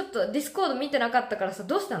最近ちょっとディスコード見てなかったからさ、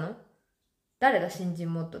どうしたの？誰だ、新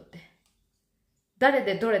人モッドって。誰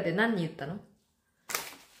でどれで何に言ったの？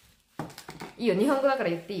いいよ、日本語だから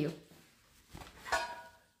言っていいよ。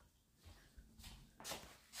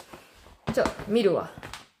見るわ。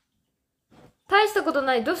大したこと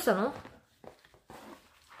ない。どうしたの？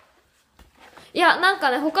いや、なんか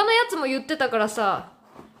ね、他のやつも言ってたからさ、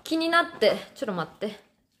気になって。ちょっと待って。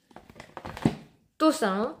どうし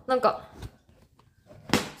たの？なんか、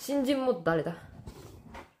新人モッド誰だ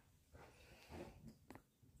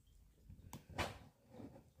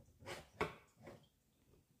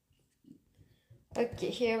？Okay,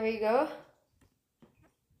 here we go.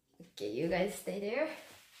 Okay, you guys stay there.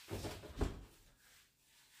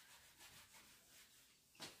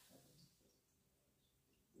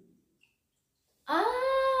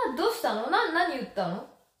 どうしたの？何言ったの？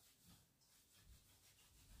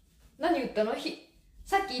何言ったの？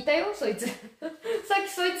さっきいたよ、そいつ。さっき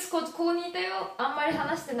そいつここにいたよ。あんまり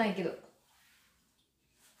話してないけど。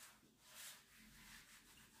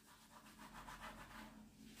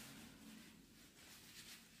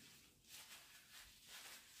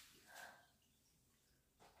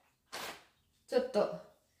ちょっ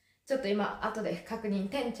と今、後で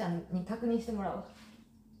てんちゃんに確認してもらおう。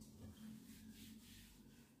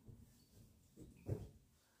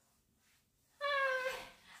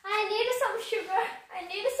I need some sugar. I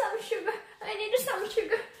need some sugar. I need some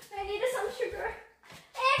sugar. I need some sugar.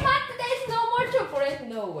 But there's no more chocolate.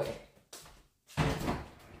 No way.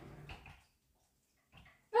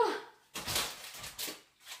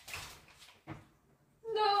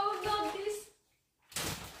 No, not this.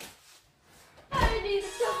 I need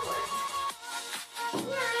chocolate.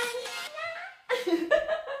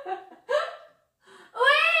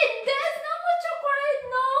 Wait, there's no more chocolate.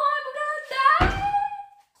 No, I'm gonna die.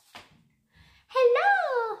 Hello,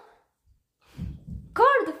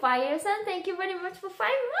 Cold Fires, and thank you very much for 5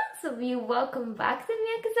 months of you. Welcome back to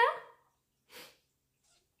Meowko.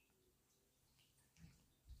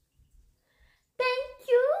 Thank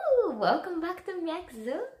you. Welcome back to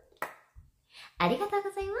Meowko. ありがとうご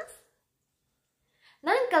ざいます。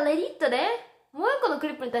なんかレディットでもう一個のク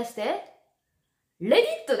リップに対してレ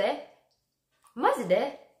ディットでマジ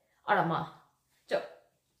であらまあ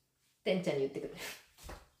てんちゃんに言ってくる。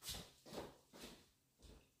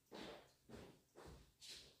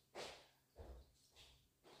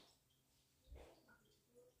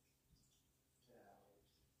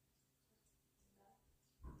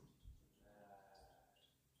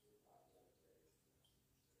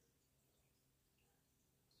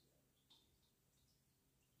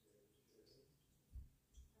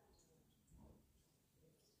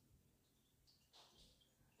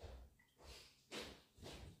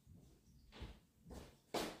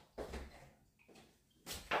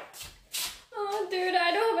Dude,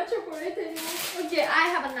 I don't have a chocolate anymore. Okay, I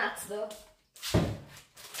have a nuts though.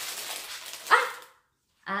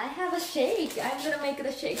 I have a shake. I'm gonna make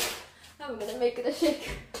the shake.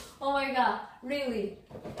 Oh my god, really?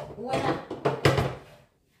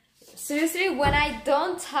 Seriously, when I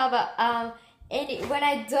don't have a when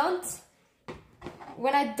I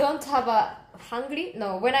don't have a hungry,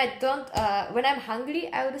 no, when I'm hungry,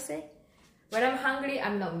 I would say. When I'm hungry,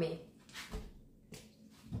 I'm not me.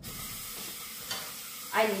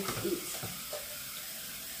 I need to eat.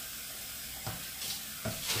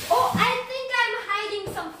 Oh, I think I'm hiding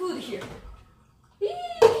some food here.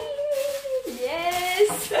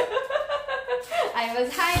 Yes! I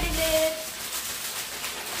was hiding it.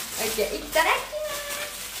 Okay, いただきます。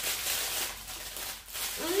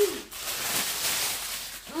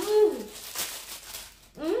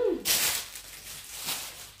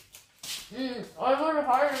I was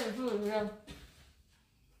hiding food, yeah.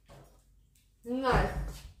 Nice.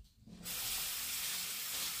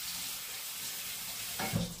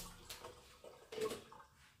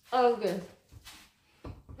 Oh, good.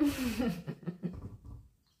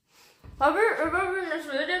 Have you ever been to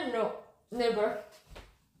Sweden? No, never.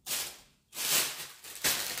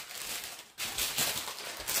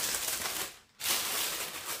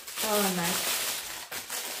 Oh, nice.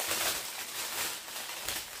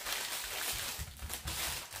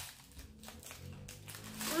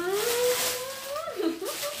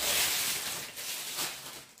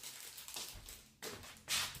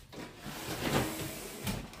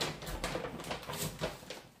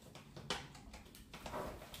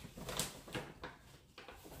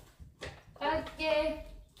 Okay,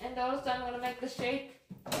 and also I'm gonna make the shake.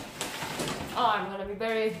 Oh, I'm gonna be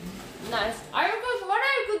very Nice. Ayuko's, what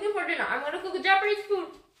are you cooking for dinner? I'm gonna cook Japanese food.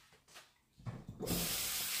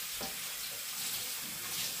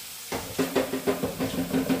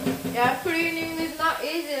 Yeah, cleaning is not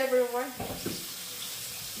easy, everyone.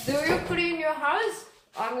 Do you clean your house?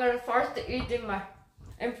 I'm gonna first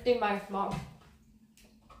empty my mouth.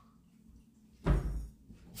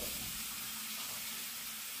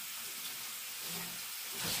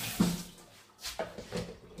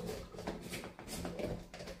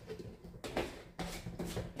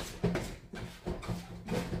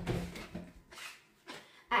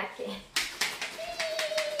 Okay.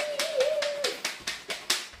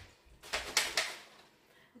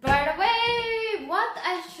 By the way, what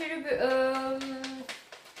I should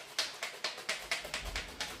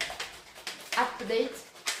update.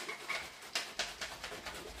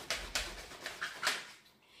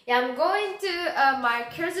 Yeah, I'm going to my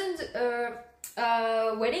cousin's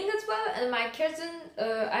wedding as well, and my cousin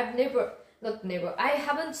I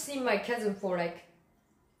haven't seen my cousin for like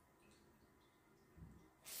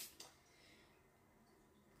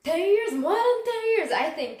 10 years, more than 10 years, I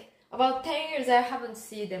think. About 10 years I haven't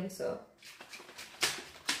seen them, so.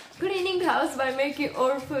 Cleaning house by making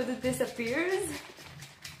all food disappears.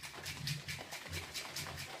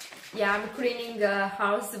 Yeah, I'm cleaning the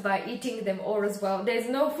house by eating them all as well. There's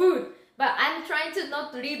no food. But I'm trying to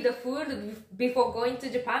not leave the food before going to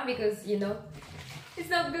Japan because, you know, it's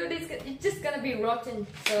not good. It's just gonna be rotten.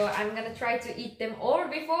 So I'm gonna try to eat them all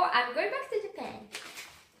before I'm going back to Japan.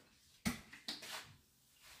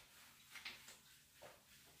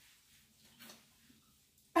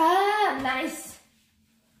 Ah, nice.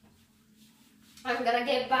 I'm gonna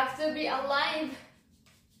get back to be alive.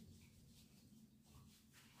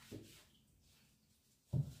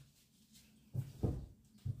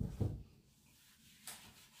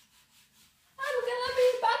 I'm gonna be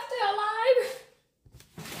back to alive.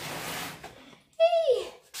 Hey.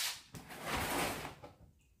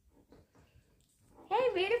 Hey,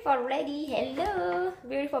 beautiful lady. Hello,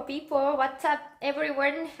 beautiful people. What's up,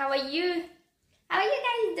 everyone? How are you? How are you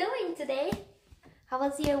guys doing today? How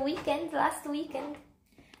was your weekend, last weekend?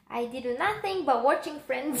 I did nothing but watching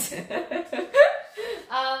Friends.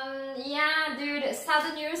 Yeah, dude,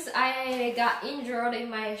 sad news. I got injured in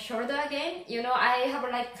my shoulder again. You know, I have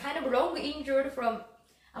like kind of long injured from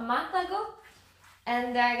a month ago.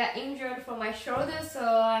 And I got injured from my shoulder, so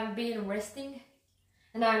I've been resting.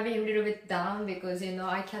 And I've been a little bit down because, you know,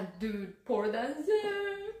 I can't do pole dance.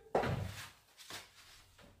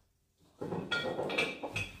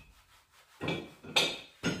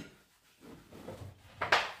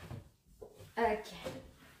 Okay.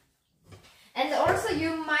 And also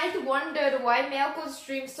you might wonder why Meowko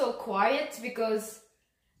streams so quiet, because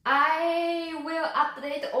I will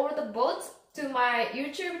update all the bots to my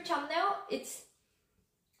YouTube channel.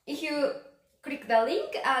 If you click the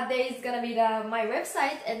link, there is gonna be my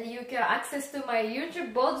website and you can access to my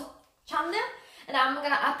YouTube bots channel, and I'm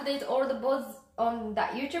gonna update all the bots on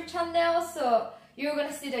that YouTube channel, so you're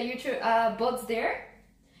gonna see the YouTube bots there.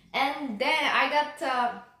 And then I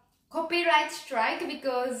got copyright strike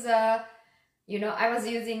because you know, I was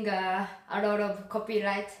using a lot of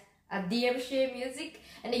copyright DMCA music,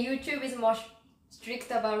 and YouTube is more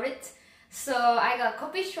strict about it. So I got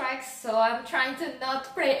copy strikes, so I'm trying to not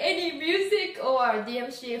play any music or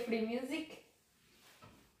DMCA free music.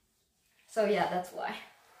 So yeah, that's why.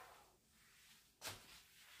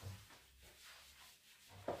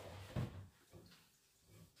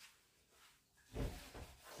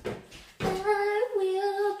 I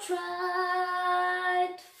will try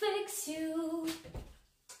to fix you.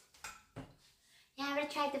 Yeah, I will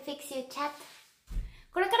try to fix you, chat.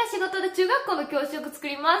 これから仕事で中学校の教職作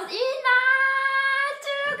ります。いいなー、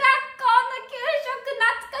中学校の給食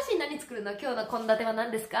懐かしい。何作るの？今日の献立は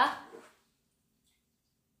何ですか？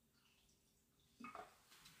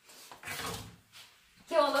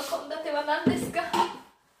今日の献立は何ですか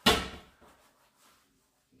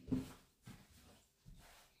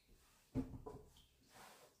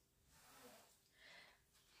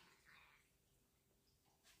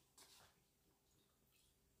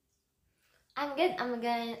？I'm good. I'm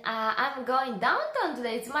going downtown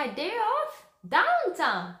today. It's my day off.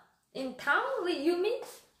 Downtown. In town, you mean?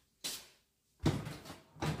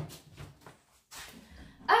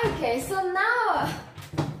 Okay, so now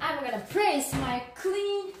I'm gonna place my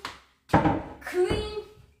clean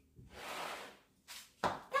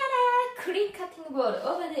cutting board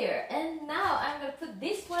over there, and now I'm gonna put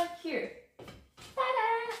this one here.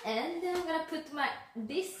 Ta-da! And then I'm gonna put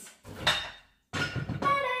this.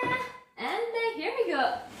 And here we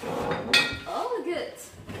go. All good.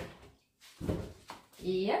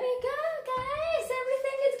 Here we go, guys.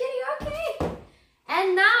 Everything is getting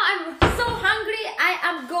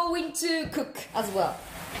going to cook as well.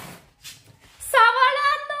 サワラ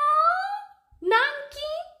の南京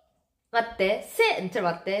待って、ちょっと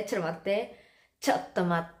待って、ちょっと待って。ちょっと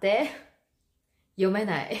待って。読め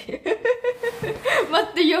ない。待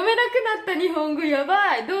って、読めなくなった日本語や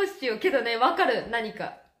ばい。どうしよう。けどね、わかる。何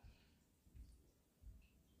か。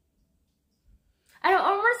I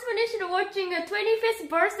almost finished watching a 25th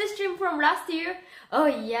birthday stream from last year. Oh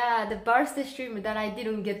yeah, the birthday stream that I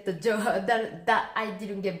didn't get the job, that I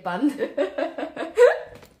didn't get banned.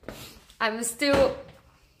 I'm still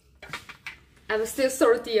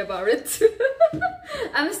salty about it.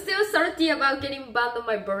 I'm still salty about getting banned on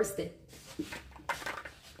my birthday.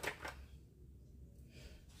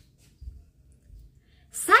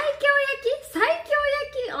 西京焼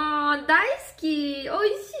き大好き。美味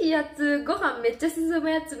しいやつ。ご飯めっちゃ進む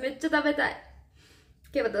やつ。めっちゃ食べたい。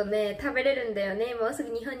けどね、食べれるんだよね。もうす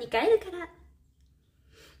ぐ日本に帰るから。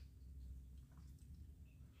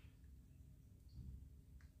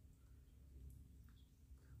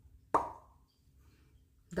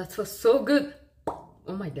That was so good.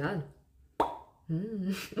 Oh my god.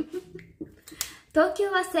 東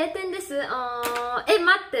京は晴天です。待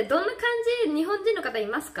って、どんな感じ？日本人の方い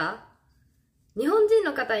ますか？日本人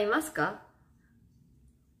の方いますか？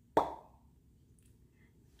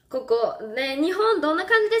ここ、ね、日本どんな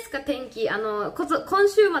感じですか？天気。今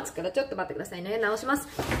週末から、ちょっと待ってくださいね。直します。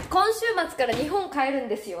今週末から日本帰るん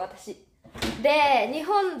ですよ、私。で、日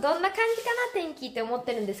本どんな感じかな？天気って思っ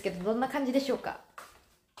てるんですけど、どんな感じでしょうか？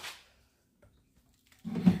っ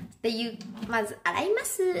ていう、まず洗いま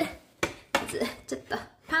す。ちょっと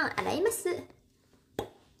パン洗います。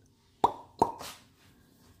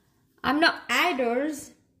I'm not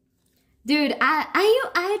idols. Dude, are you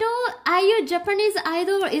idol? Are you Japanese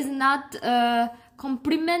idol is not a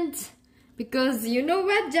compliment? Because you know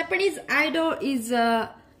what? Japanese idol is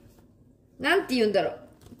なんて言うんだろう。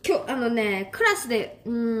今日、クラスで、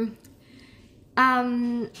how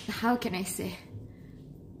can I say?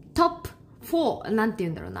 Top 4なんて言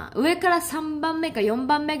うんだろうな。上から3番目か4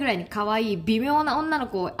番目ぐらいに可愛い微妙な女の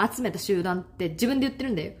子を集めた集団って自分で言ってる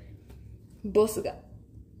んだよ。ボスが。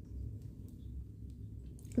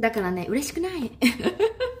だからね、嬉しくない。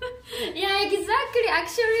Yeah, exactly.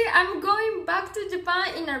 Actually, I'm going back to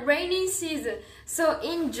Japan in a rainy season. So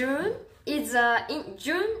in June, in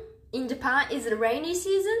Japan is a rainy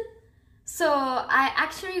season. So I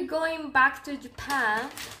actually going back to Japan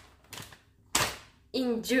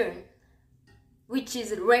in June.Which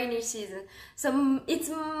is rainy season, so it's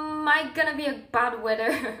might gonna be a bad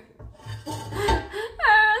weather.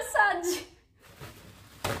 Sad.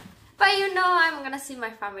 But you know, I'm gonna see my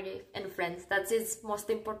family and friends. That's is most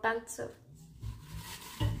important. So.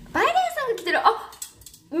 バイデンさんが来てる。あ、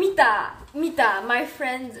見た my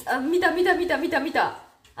friends 見た。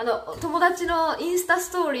友達のインスタ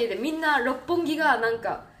ストーリーでみんな六本木がなん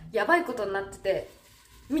かやばいことになってて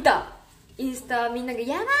見た。インスタみんなが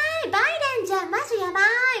やばいバイデンじゃんマジやば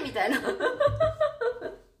いみたいな。Hey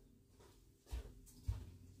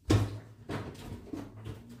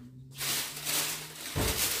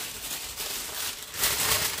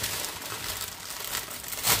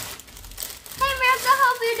Meowko,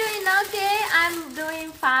 hope you're doing okay. I'm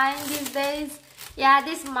doing fine these days. Yeah,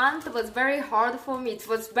 this month was very hard for me. It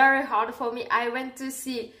was very hard for me. I went to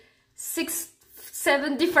see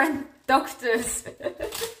 6-7 different doctors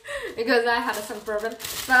because I had some problem.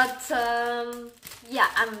 But yeah,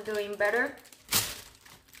 I'm doing better.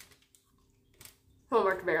 So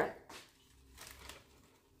much better.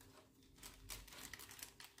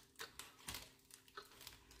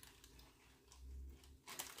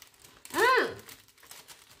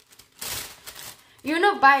 You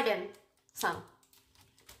know Biden-san.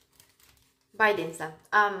 Biden-san.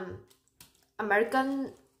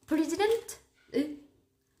 American president?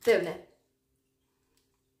 だよね。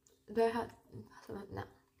Do I have... そうなんだ。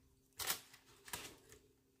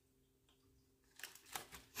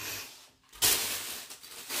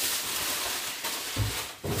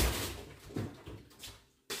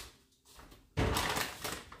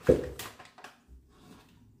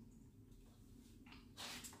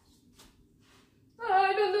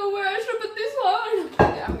I don't know where I should put this one.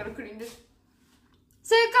 Okay, I'm gonna clean this.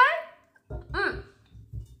 正解？うん。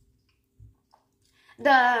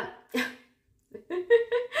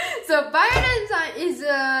So Biden is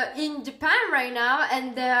in Japan right now,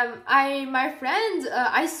 and my friends,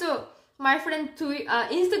 I saw my friend tweet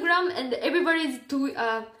Instagram, and everybody's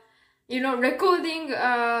recording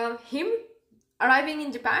him arriving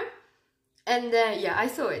in Japan, and yeah, I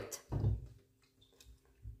saw it.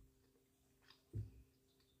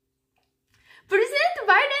 President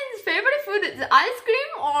Biden's favorite food is ice cream.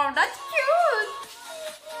 Oh, that's cute.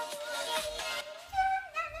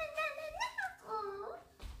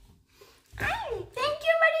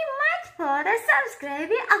 they're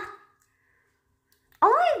subscribing.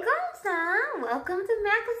 Oh my god, welcome to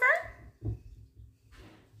Meowko-san.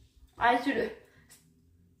 I should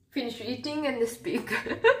finish eating and speak.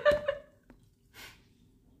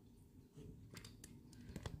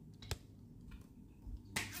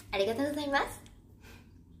 ありがとうございます。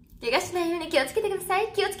怪我しないように気をつけてくださ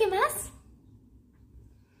い。気をつけます。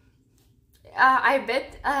I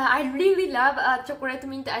bet I really love chocolate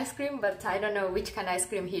mint ice cream, but I don't know which kind of ice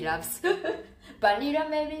cream he loves. Vanilla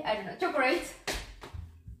maybe? I don't know. Chocolate.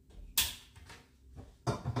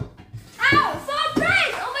 Ow! So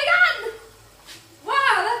bright! Oh my god!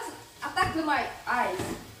 Wow, that's attacked my eyes.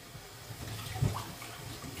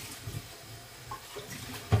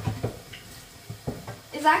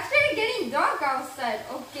 It's actually getting dark outside.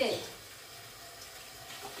 Okay.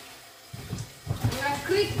 I'm gonna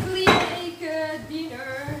quickly make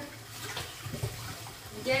dinner.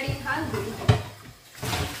 I'm getting hungry.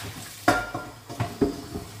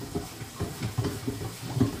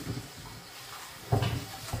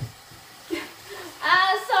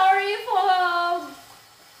 Sorry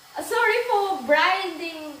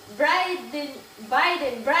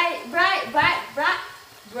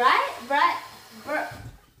for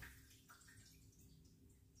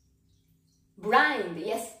blind,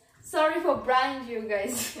 yes. Sorry for blind, you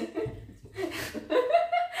guys.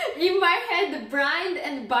 In my head, blind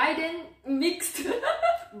and Biden mixed.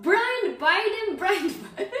 Blind, Biden, blind.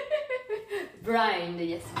 Blind,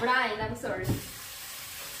 yes, blind, I'm sorry.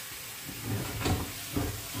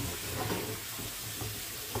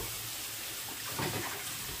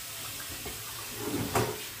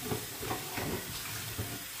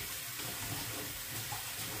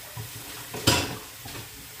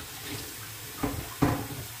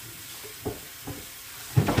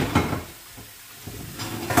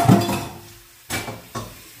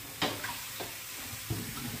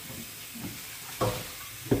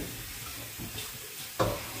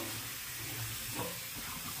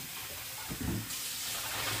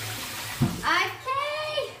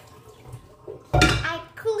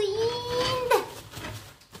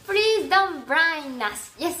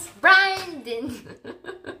 Yes, Brandon.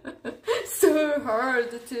 So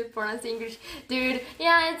hard to pronounce English, dude.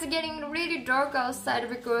 Yeah, it's getting really dark outside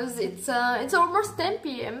because it's almost 10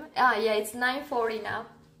 p.m. Yeah, it's 9:40 now.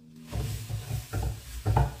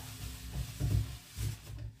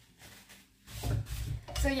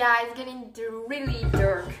 So yeah, it's getting really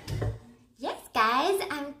dark. Yes, guys,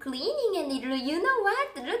 I'm cleaning and you know what?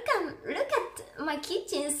 Look at my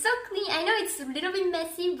kitchen. It's so clean. I know it's a little bit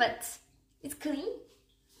messy, but it's clean.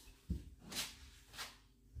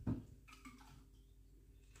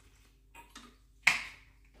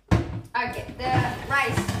 Okay, the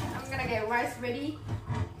rice. I'm gonna get rice ready.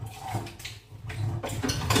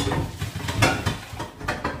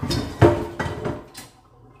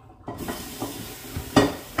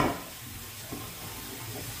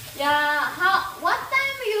 Yeah, what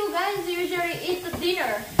time you guys usually eat the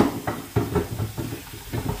dinner?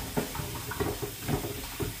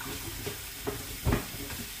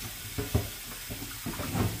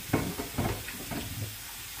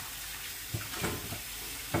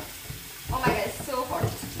 Oh my god, it's so hot.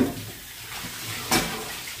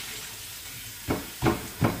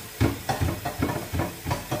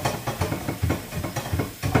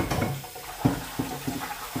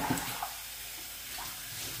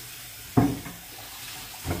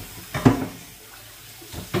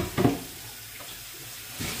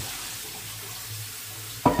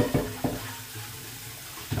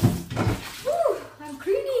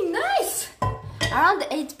 Around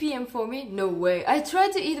 8 p.m. for me? No way. I try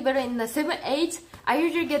to eat better in the 7, 8. I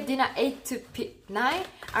usually get dinner 8 to 9.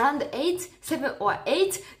 Around 8, 7 or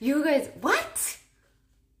 8. You guys, what?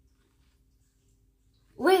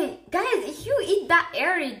 Wait, guys, if you eat that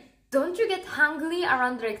early, don't you get hungry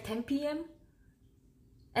around like 10 p.m.?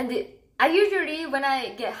 And I usually, when I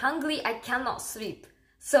get hungry, I cannot sleep.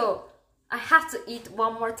 So, I have to eat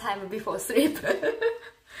one more time before sleep.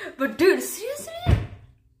 But dude, seriously?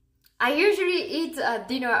 I usually eat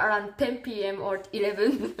dinner around 10 p.m. or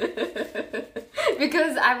 11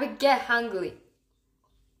 because I would get hungry.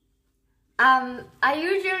 I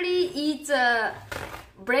usually eat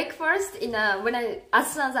breakfast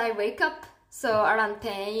as soon as I wake up, so around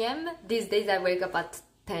 10 a.m. These days I wake up at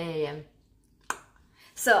 10 a.m.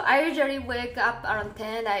 So I usually wake up around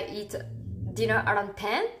 10, I eat dinner around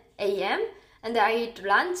 10 a.m. and I eat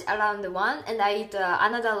lunch around 1, and I eat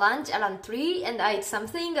another lunch around 3, and I eat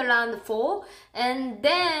something around 4, and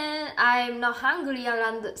then I'm not hungry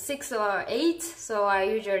around 6 or 8, so I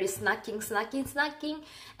usually snacking,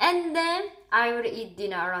 and then I will eat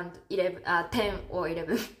dinner around 10 or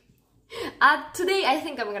 11. Today I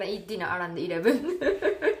think I'm gonna eat dinner around 11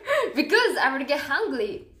 because I'm gonna get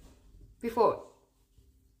hungry before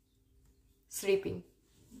sleeping.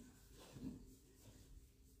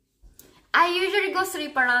 I usually go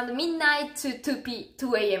sleep around midnight to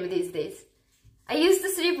 2 a.m. these days. I used to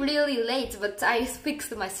sleep really late, but I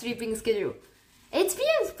fixed my sleeping schedule. 8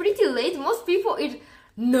 p.m. is pretty late. Most people eat.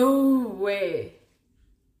 No way.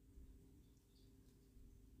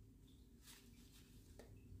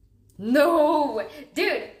 No way.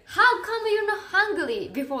 Dude, how come you're not hungry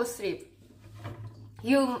before sleep?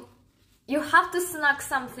 You have to snack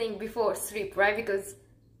something before sleep, right? Because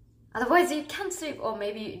otherwise you can't sleep. Or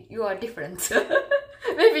maybe you are different.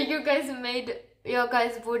 Maybe you guys made your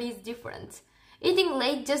guys' bodies different. Eating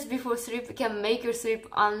late just before sleep can make your sleep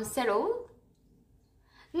unsettled.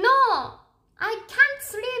 No, I can't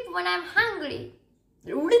sleep when I'm hungry.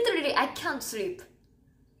 Literally, I can't sleep.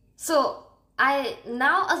 So I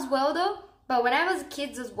now as well though, but when I was a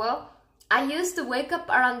kid as well, I used to wake up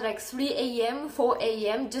around like 3 a.m., 4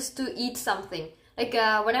 a.m. just to eat something. Like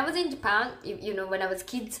when I was in Japan, you know, when I was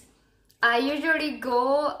kids, I usually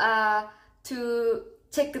go to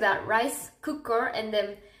check that rice cooker and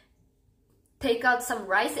then take out some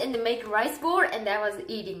rice and make rice bowl, and I was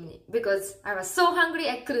eating it because I was so hungry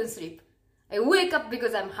I couldn't sleep. I wake up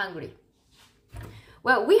because I'm hungry.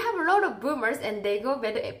 Well, we have a lot of boomers and they go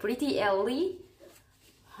bed pretty early.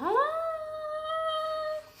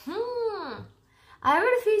 I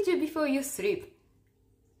will feed you before you sleep.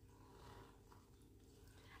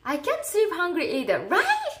 I can't sleep hungry either,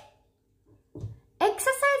 right?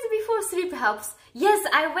 Exercise before sleep helps. Yes,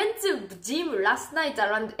 I went to gym last night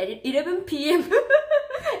around 11 p.m.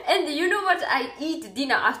 And you know what? I eat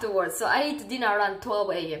dinner afterwards. So I eat dinner around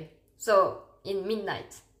 12 a.m. So in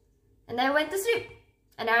midnight. And I went to sleep.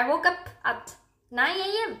 And I woke up at 9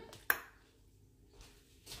 a.m.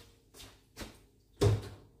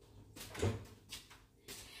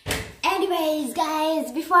 Anyways,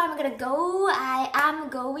 guys, before I'm gonna go, I am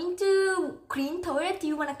going to clean toilet. Do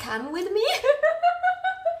you wanna come with me?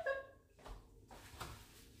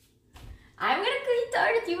 I'm gonna clean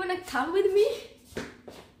toilet. Do you wanna come with me?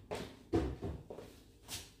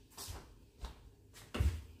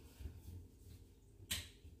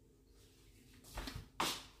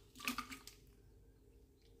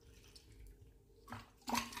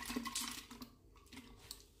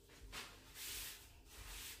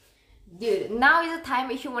 Dude, now is the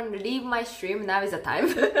time. If you want to leave my stream, now is the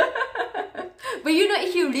time. But you know,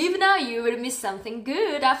 if you leave now, you will miss something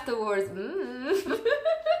good afterwards.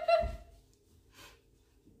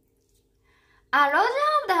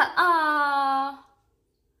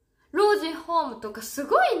老人ホームとかす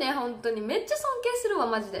ごいね、本当に。めっちゃ尊敬するわ、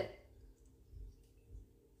マジで。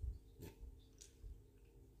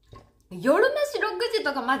夜飯6時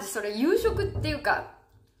とかマジそれ夕食っていうか、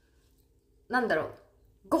なんだろう。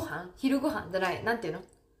ご飯昼ご飯じゃない。なんていうの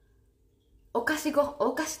お菓子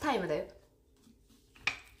タイムだよ。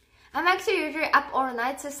I'm actually usually up all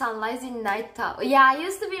night to sunrise in night time. Yeah, I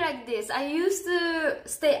used to be like this. I used to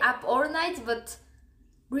stay up all night, but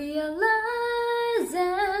realizing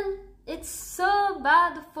it's so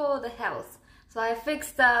bad for the health. So I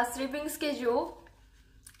fixed the sleeping schedule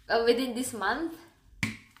within this month.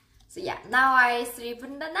 So yeah, now I sleep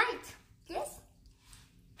in the night. Yes.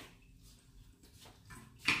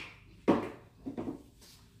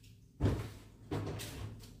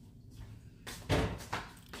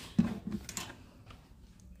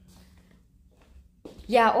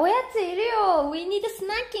 Yeah, おやついるよ. We need a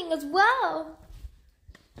snacking as well.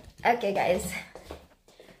 Okay, guys.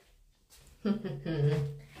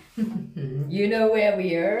 You know where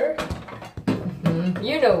we are?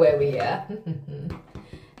 You know where we are.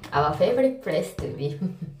 Our favorite place to be.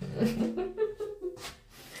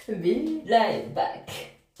 Be right back.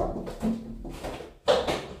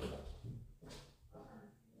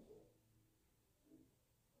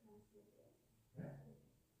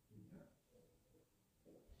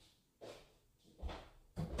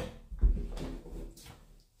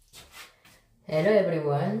 Hello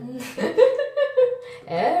everyone.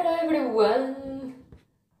 Hello everyone.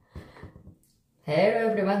 Hello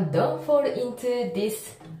everyone. Don't fall into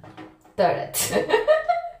this toilet.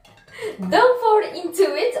 Don't fall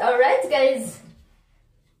into it, alright guys?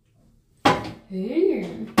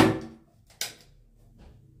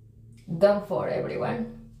 Don't fall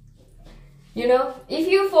everyone. You know, if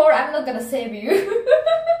you fall, I'm not gonna save you.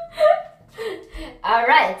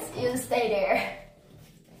 Alright, you stay there.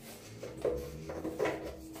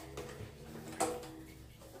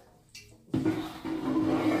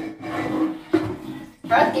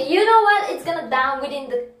 Okay, you know what? It's gonna down within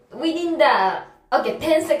the Okay,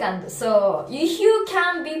 10 seconds. So if you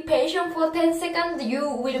can be patient for 10 seconds,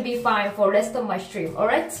 you will be fine for rest of my stream,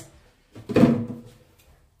 alright?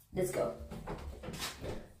 Let's go.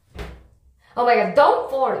 Oh my god, don't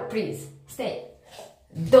fall, please. Stay.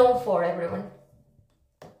 Don't fall, everyone.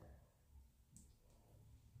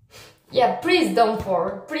 Yeah, please don't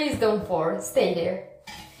fall. Please don't fall. Stay there.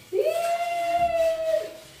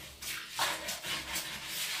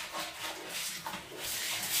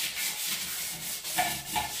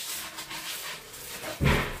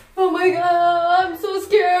 Oh my god, I'm so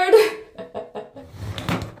scared.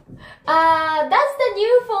 That's the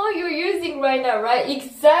new phone you're using right now, right?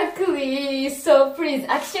 Exactly. So please,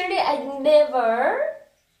 actually I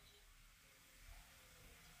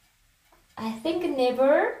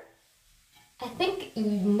think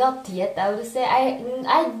not yet, I would say.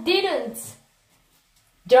 I didn't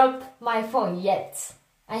drop my phone yet,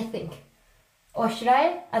 I think. Or should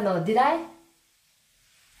I? No, did I?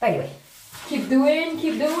 Anyway, keep doing.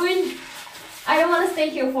 I don't want to stay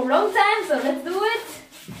here for a long time, so let's do it.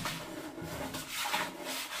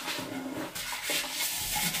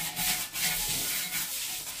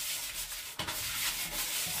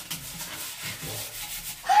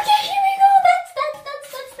 Okay, here we go.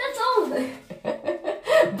 That's all.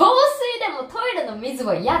 防水でもトイレの水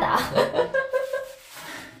は嫌だ。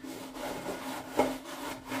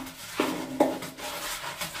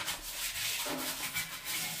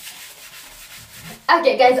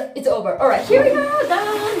Okay, guys, it's over. Alright, here we go.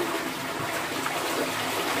 Done.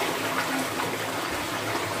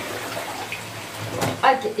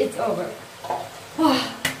 Okay, it's over.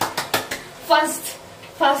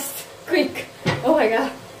 Fast, quick. Oh my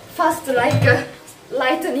god. Fast like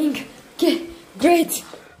lightning. Okay, great.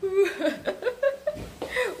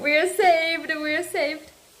 We're saved.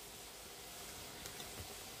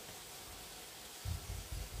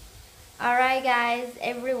 Alright, guys,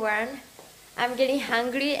 everyone. I'm getting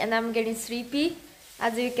hungry and I'm getting sleepy.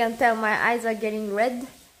 As you can tell, my eyes are getting red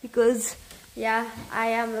because, yeah, I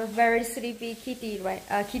am a very sleepy kitty, right?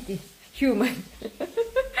 Human.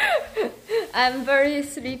 I'm very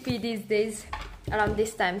sleepy these days around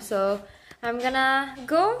this time, so I'm gonna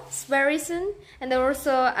go very soon. And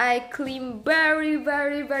also, I clean very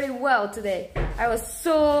well today. I was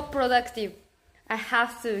so productive. I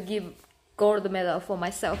have to give gold medal for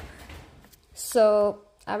myself. So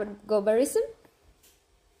I will go very soon.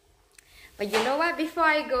 But you know what? Before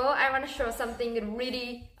I go, I want to show something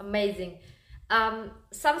really amazing.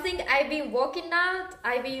 Something I've been walking,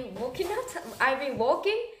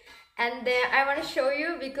 and I want to show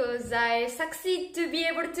you because I succeed to be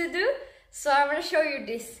able to do. So I want to show you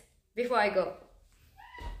this before I go.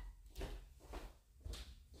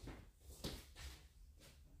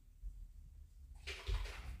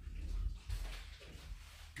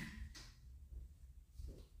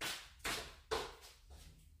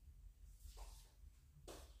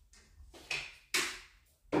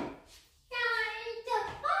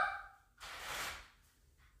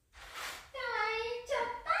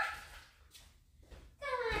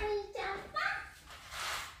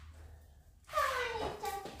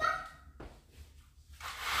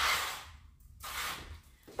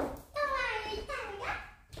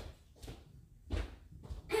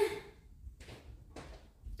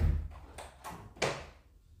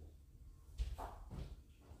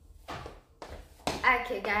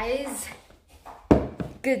 Okay, guys.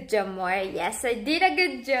 Good job, Moira. Yes, I did a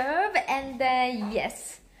good job. And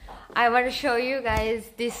yes, I want to show you guys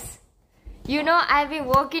this. You know, I've been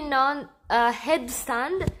working on a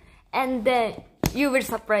headstand, and you will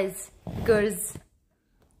surprise, girls.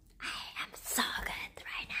 I am so good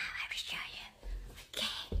right now. I will show you.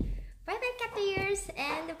 Okay. Bye bye, cat ears,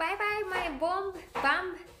 and bye bye, my bum.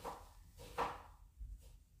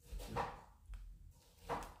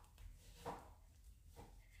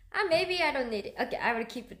 Maybe I don't need it. Okay, I will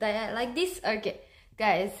keep it like this. Okay,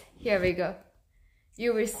 guys, here we go.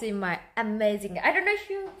 You will see my amazing. I don't know if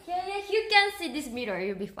you can see this mirror.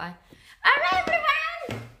 You'll be fine. Alright,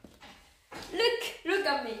 everyone. Look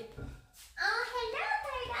at me. Oh, hello,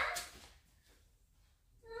 Tiger.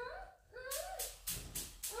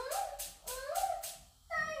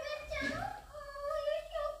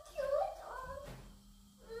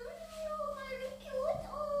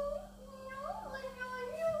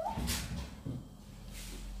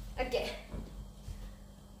 Okay,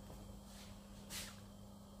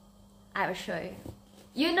 I will show you.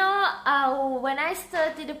 You know, when I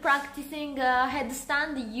started practicing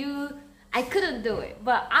headstand, I couldn't do it.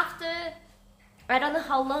 But after, I don't know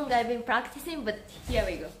how long I've been practicing, but here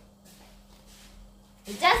we go.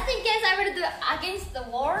 Just in case I will do it against the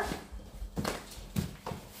wall.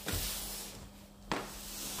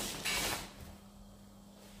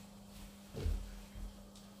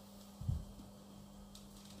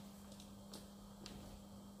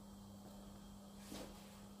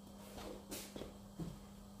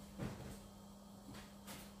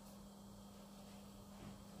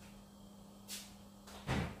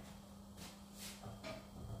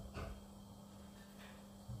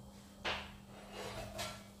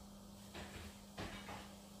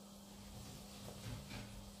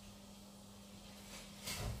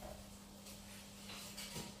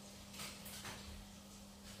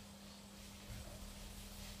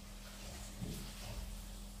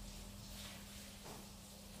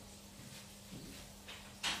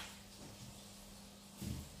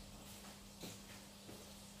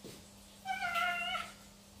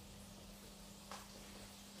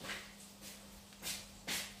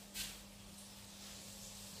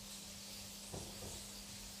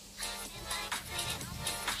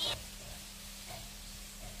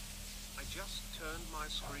 just turned my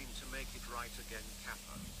screen to make it right again,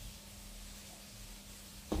 Kappa.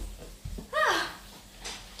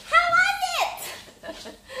 How was it?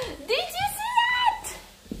 Did you see that?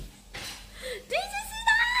 Did you see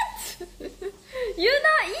that? You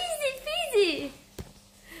know, easy peasy.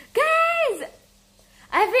 Guys,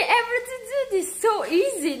 I've been able to do this so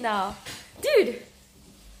easy now. Dude,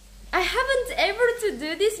 I haven't able to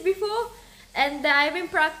do this before, and I've been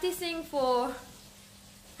practicing for,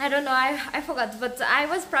 I don't know, I forgot, but I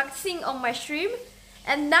was practicing on my stream,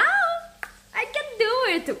 and now I can do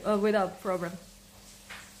it without problem.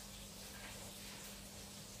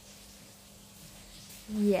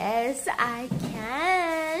 Yes, I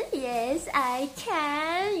can. Yes, I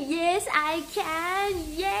can. Yes, I can.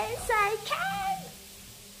 Yes, I can.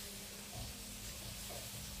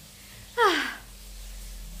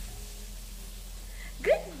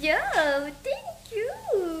 Good job. Thank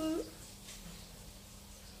you.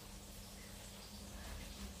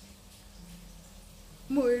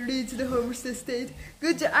 More leads the homestead state.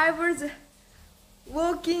 Good job. I was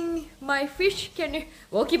walking my fish. Can you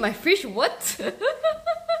walking my fish? What?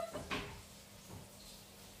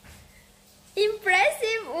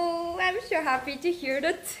 Impressive. Oh, I'm so happy to hear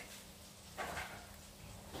that.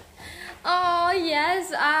 Oh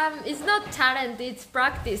yes. It's not talent. It's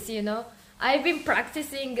practice. You know. I've been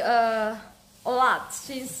practicing a lot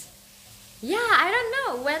since. Yeah, I don't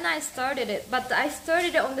know when I started it, but I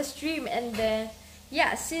started it on the stream, and then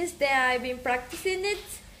yeah, since then I've been practicing it.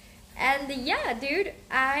 And yeah, dude,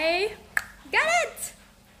 I got it!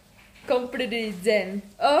 Completely zen.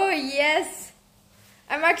 Oh yes!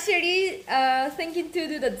 I'm actually thinking to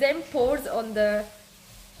do the zen pose on the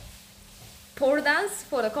pole dance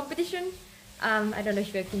for the competition. I don't know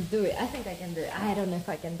if I can do it. I think I can do it. I don't know if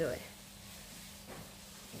I can do it.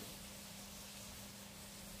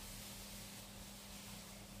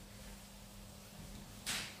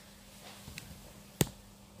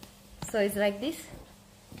 So it's like this.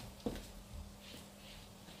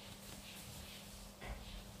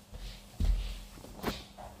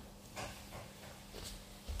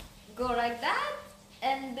 Go like that,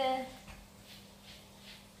 and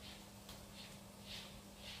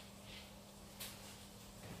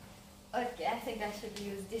okay, I think I should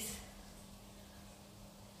use this.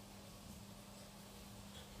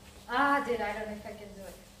 Ah, dude, I don't know if I can do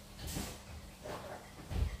it.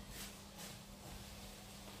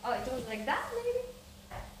 Oh, it was like that, maybe?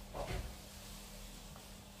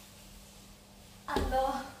 Oh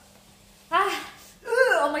no.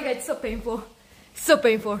 Oh my god, it's so painful. So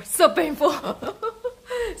painful, so painful.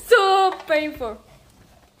 So painful.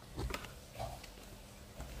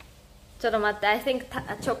 ちょっと待って、I think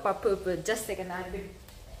chopper poop. Just a second, I'll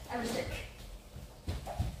check.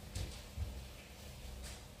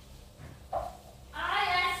 Ah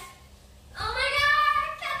yes. Oh my god,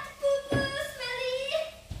 cat poop, smelly.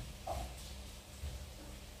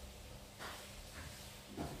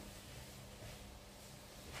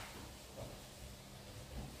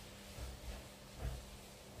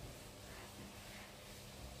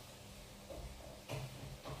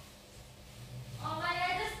 Oh my god,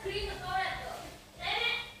 I just cleaned the toilet though. Damn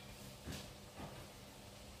it!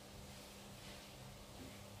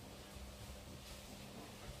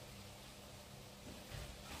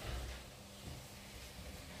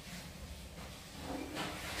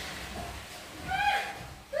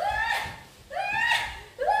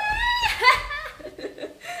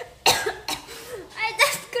 I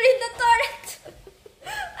just cleaned the toilet.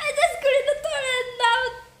 I just cleaned the toilet and now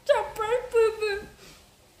chopper poo poo.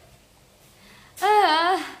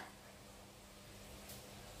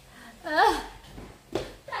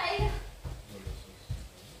 Tired.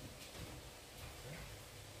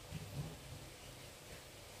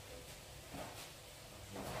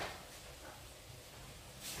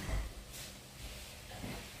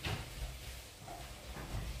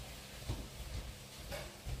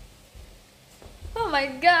 Oh my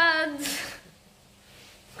god.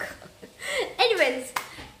 Anyways,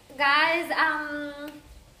 guys,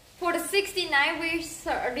 for the 69 we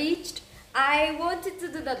reached, I wanted to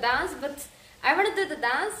do the dance, but I want to do the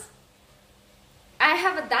dance. I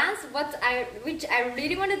have a dance which I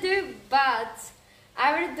really want to do, but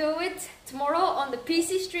I will do it tomorrow on the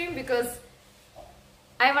PC stream because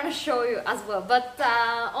I want to show you as well. But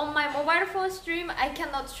on my mobile phone stream, I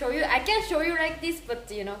cannot show you. I can show you like this, but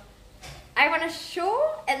you know, I want to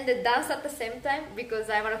show and the dance at the same time because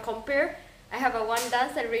I want to compare. I have a one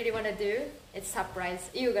dance I really want to do. It's surprise.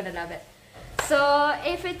 You're gonna love it. So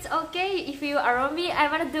if it's okay, if you allow me, I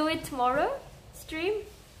want to do it tomorrow stream.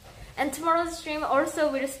 And tomorrow's stream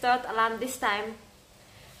also will start around this time.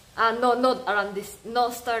 No, not around this,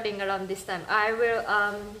 not starting around this time. I will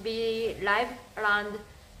be live around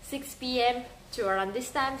 6 p.m. to around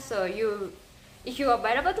this time. So if you are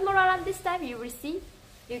available tomorrow around this time, you will see.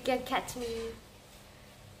 You can catch me.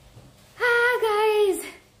 Guys,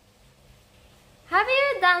 have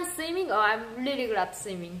you done swimming? Oh, I'm really good at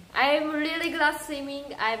swimming. I'm really good at swimming.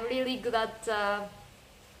 I'm really good at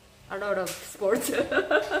a lot of sports.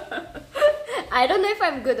 I don't know if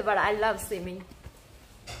I'm good, but I love swimming.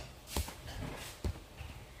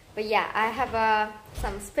 But yeah, I have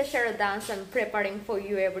some special dance I'm preparing for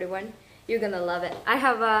you, everyone. You're gonna love it. I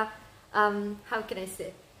have how can I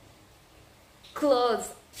say? Clothes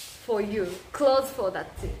for you. Clothes for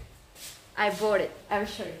that too. I bought it. I'll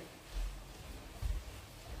show you.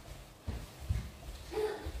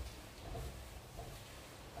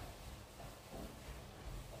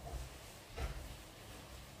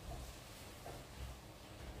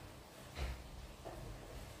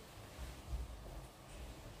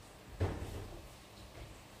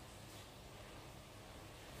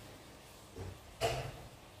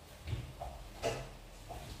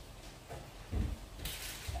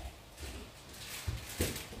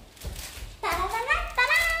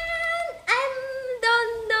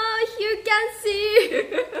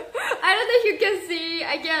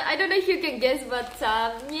 I don't know if you can guess, but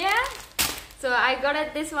yeah. So I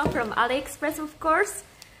got this one from AliExpress, of course.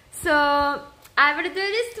 So I will do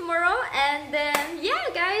this tomorrow, and then yeah,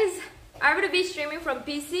 guys, I will be streaming from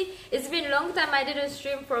PC. It's been a long time I didn't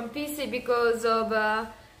stream from PC because of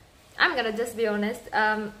I'm gonna just be honest.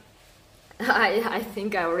 I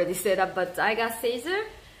think I already said that, but I got seizure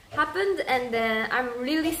happened, and then I'm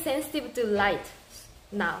really sensitive to light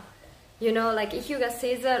now. You know, like if you got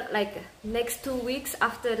seizure, like next 2 weeks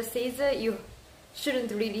after the seizure, you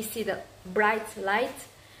shouldn't really see the bright light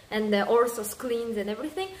and also screens and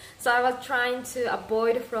everything. So I was trying to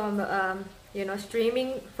avoid from, you know,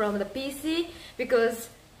 streaming from the PC because,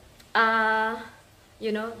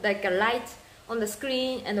 you know, like a light on the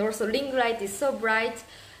screen and also ring light is so bright.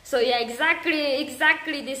 So yeah,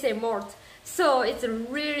 exactly this amount. So it's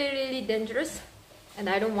really dangerous, and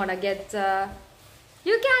I don't want to get.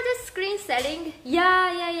 You can just screen setting,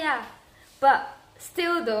 yeah. But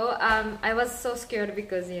still though, I was so scared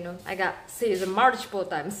because, you know, I got seizure multiple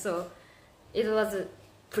times, so it was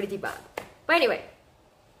pretty bad. But anyway,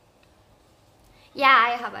 yeah,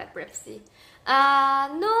 I have epilepsy.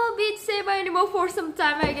 No Beat Saber anymore for some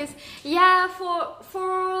time, I guess. Yeah,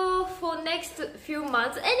 for next few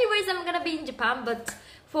months. Anyways, I'm gonna be in Japan, but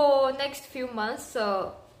for next few months,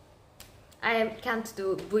 so I can't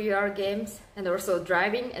do VR games and also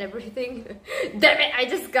driving and everything. Damn it, I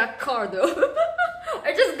just got car though.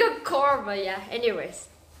 I just got car, but yeah, anyways,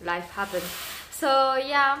 life happened. So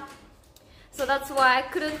yeah, so that's why I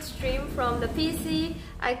couldn't stream from the PC.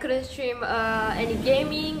 I couldn't stream any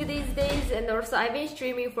gaming these days, and also I've been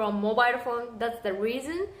streaming from mobile phone. That's the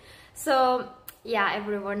reason. So yeah,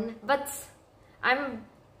 everyone, but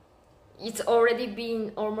it's already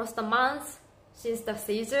been almost a month since the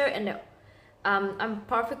seizure, and I'm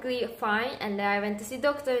perfectly fine, and I went to see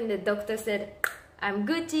doctor, and the doctor said I'm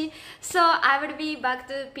Gucci. So I will be back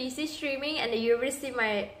to PC streaming, and you will see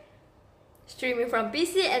my streaming from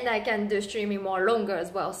PC, and I can do streaming more longer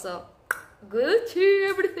as well. So Gucci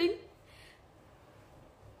everything.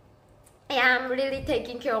 Yeah, I'm really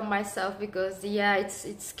taking care of myself because yeah, it's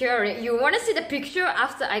scary. You wanna see the picture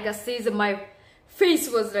after I got seizure? My face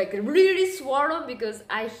was like really swollen because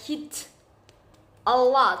I hit a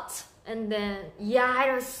lot. And then, yeah,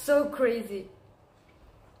 it was so crazy.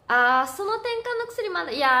 その転換の薬ま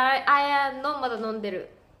だ Yeah, I am まだ飲んでる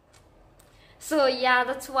So yeah,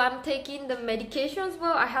 that's why I'm taking the medication as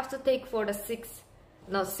well. I have to take for the 6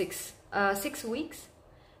 weeks.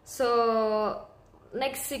 So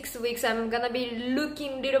next 6 weeks I'm gonna be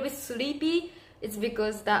looking a little bit sleepy. It's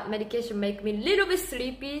because that medication make me a little bit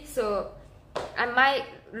sleepy. So I might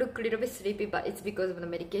look a little bit sleepy, but it's because of the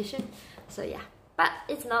medication. So yeah. But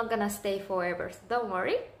it's not gonna stay forever, so don't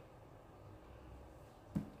worry.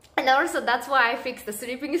 And also that's why I fixed the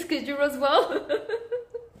sleeping schedule as well.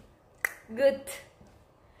 Good.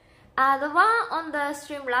 The one on the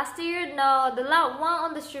stream last year, no, the one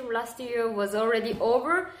on the stream last year was already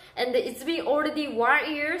over, and it's been already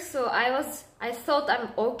 1 year, so I thought I'm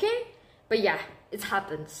okay, but yeah, it's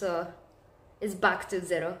happened, so it's back to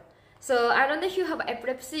zero. So I don't know if you have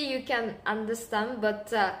epilepsy, you can understand,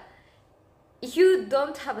 but if you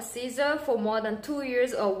don't have a seizure for more than 2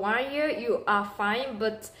 years or 1 year, you are fine.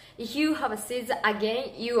 But if you have a seizure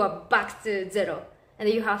again, you are back to zero, and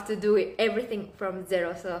you have to do everything from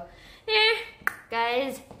zero. So,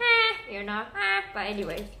 guys, you know. But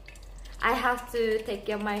anyway, I have to take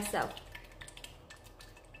care of myself.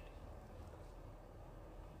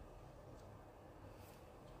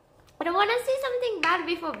 I don't want to see something bad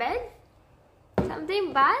before bed.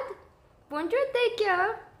 Something bad? Won't you take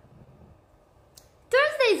care?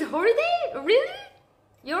 Thursday is holiday? Really?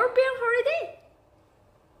 European holiday?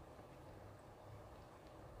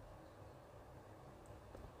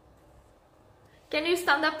 Can you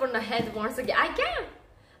stand up on the head once again? I can.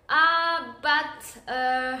 But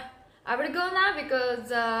I will go now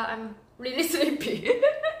because I'm really sleepy.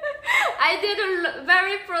 I did a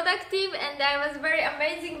very productive and I was very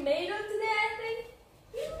amazing nail today, I think.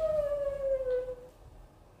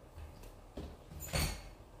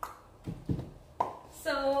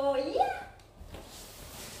 So yeah.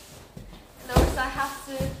 And also I have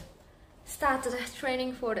to start the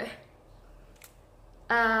training for the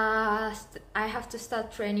I have to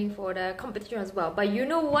start training for the competition as well. But you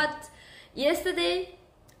know what? Yesterday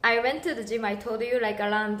I went to the gym. I told you like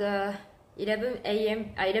around 11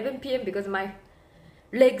 p.m. because my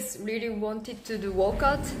legs really wanted to do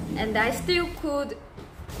workout, and I still could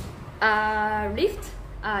lift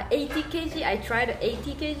 80 kg. I tried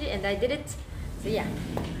 80 kg and I did it. So yeah,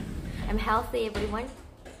 I'm healthy, everyone.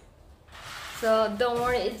 So don't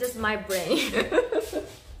worry, it's just my brain.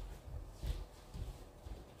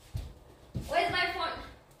 Where's my phone?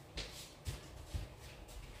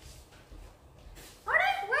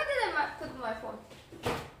 Alright, where did I put my phone?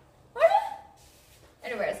 Alright.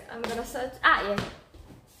 Anyways, I'm gonna search. Ah, yeah.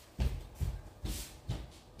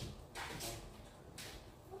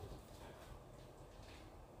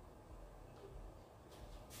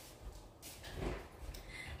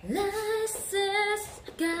 License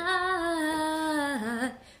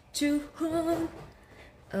got to home.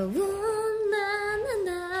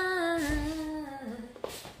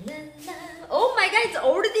 Oh my god, it's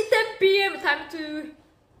already 10 p.m. Time to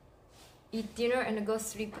eat dinner and go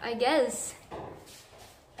sleep, I guess.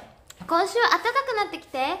 今週暖かくなってき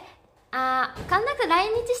て、神田区来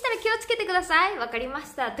日したら気をつけてください。わかりま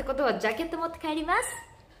した。ってことはジャケット持って帰ります。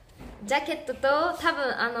ジャケットと多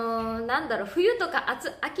分なんだろう、冬とか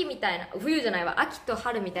秋みたいな、冬じゃないわ、秋と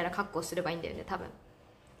春みたいな格好すればいいんだよね、多分。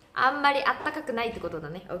あんまりあったかくないってことだ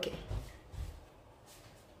ね。 OK.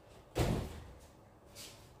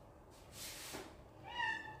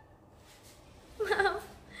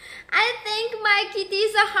 I think my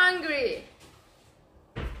kitties are hungry.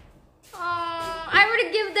 Oh, I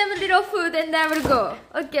will give them a little food and I will go.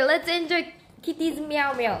 Okay, let's enjoy kitties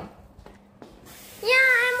meow meow. いや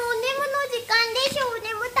ー、もう眠の時間でしょ。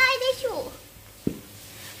眠たいでしょ。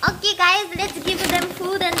 Okay guys, let's give them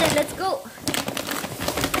food and then let's go.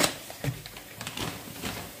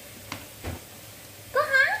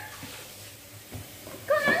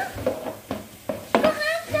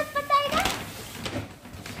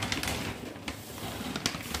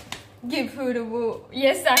 Give food.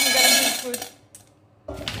 Yes, I'm gonna give food.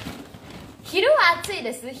 昼は暑い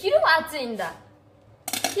です。昼は暑いんだ。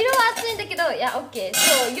昼は暑いんだけど、いや、OK。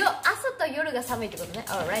そう、朝と夜が寒いってことね。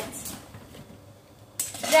Alright。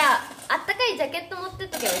じゃあ、あったかいジャケット持ってっ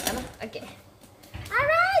とけばいいかな。OK。Alright!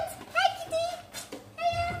 Hi, Kitty!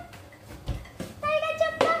 Hiya! Tiger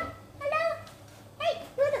Chopper! Hello! Hey,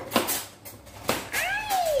 good! Hi!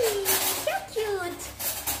 So cute!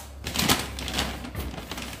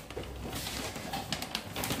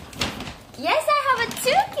 Yes, I have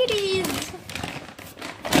two kitties!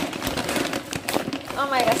 Oh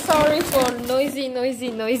my god, sorry for noisy.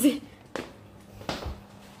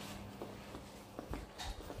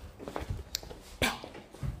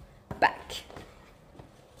 Back.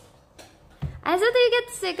 I thought you get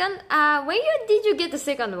the second. When did you get the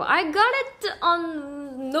second one? I got it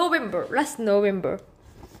on last November.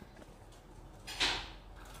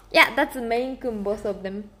 Yeah, that's the Maine Coon, both of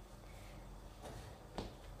them.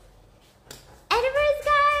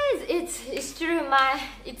 It's true,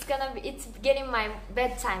 it's getting my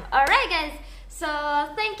bedtime. Alright guys, so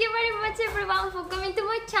thank you very much everyone for coming to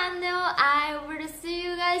my channel. I will see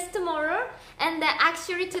you guys tomorrow. And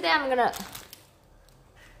actually today I'm gonna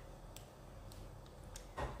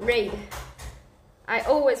raid. I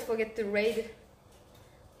always forget to raid.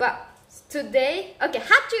 But today, okay,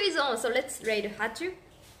 Hachu is on, so let's raid Hachu.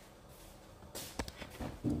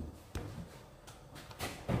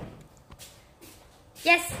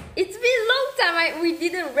 Yes, it's been a long time we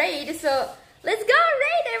didn't raid, so let's go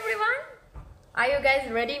raid everyone! Are you guys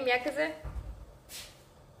ready, Meowko?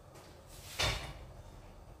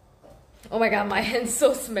 Oh my god, my hand's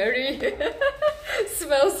so smelly.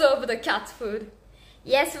 Smells of the cat food.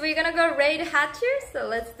 Yes, we're gonna go raid Hatcher, so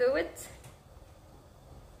let's do it.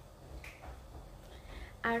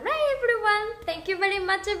 Alright everyone, thank you very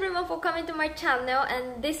much everyone for coming to my channel,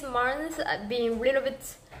 and this month been a little bit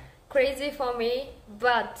crazy for me,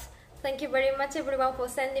 but thank you very much everyone for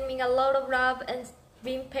sending me a lot of love and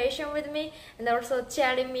being patient with me, and also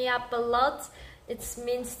cheering me up a lot. It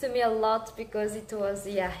means to me a lot because it was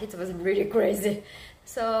really crazy.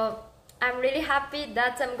 So I'm really happy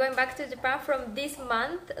that I'm going back to Japan from this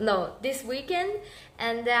weekend,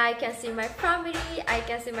 and I can see my family, I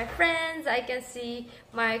can see my friends, I can see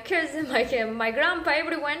my cousin, my grandpa,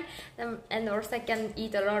 everyone, and also I can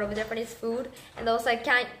eat a lot of Japanese food, and also I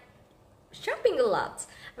can shopping a lot.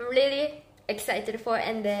 I'm really excited for it,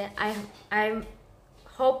 and I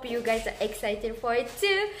hope you guys are excited for it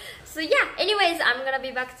too. So yeah, anyways, I'm gonna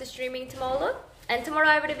be back to streaming tomorrow. And tomorrow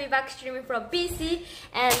I will be back streaming from PC,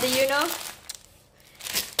 and you know,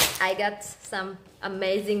 I got some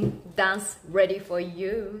amazing dance ready for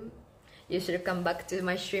you. You should come back to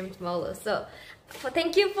my stream tomorrow. So,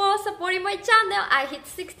 thank you for supporting my channel. I hit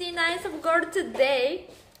 69 of gold today,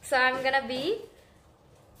 so I'm gonna be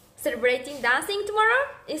celebrating dancing tomorrow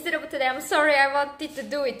instead of today. I'm sorry, I wanted to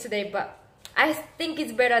do it today, but I think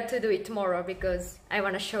it's better to do it tomorrow because I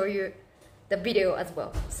wanna show you the video as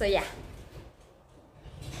well. So yeah.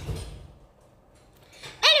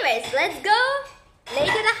 Anyways, let's go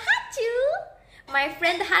later to Hachu, my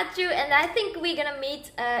friend Hachu, and I think we're gonna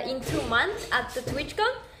meet in 2 months at the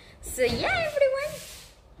TwitchCon. So yeah, everyone.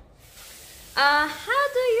 How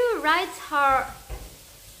do you write her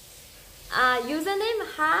username?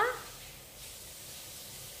 Huh?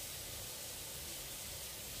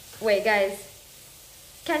 Wait, guys.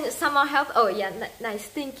 Can someone help? Oh yeah, nice.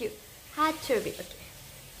 Thank you. Hachu. Okay.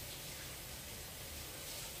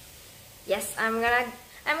 Yes, I'm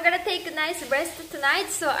gonna take a nice rest tonight,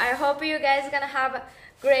 so I hope you guys gonna have a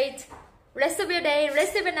great rest of your day,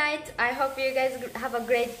 rest of your night. I hope you guys have a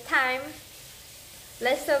great time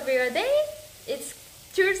rest of your day. It's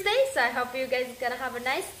Tuesday, so I hope you guys gonna have a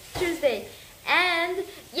nice Tuesday. And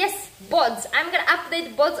yes, bots, I'm gonna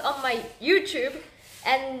update bots on my YouTube,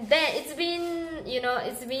 and then it's been, you know,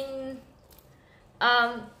 it's been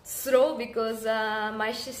slow because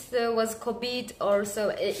my sister was COVID, or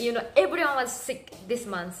so you know, everyone was sick this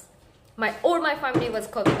month. All my family was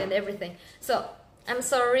COVID and everything. So I'm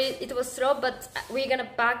sorry it was slow, but we're gonna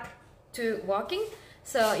back to working.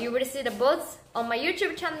 So you will see the bots on my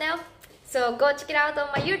YouTube channel. So go check it out on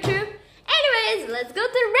my YouTube. Anyways, let's go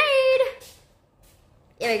to raid.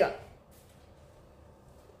 Here we go.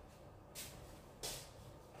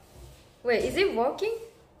 Wait, is it working?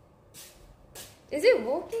 Is it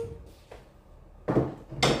working?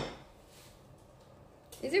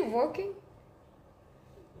 Is it working?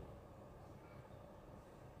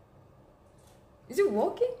 Is it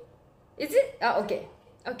working? Is it? Okay.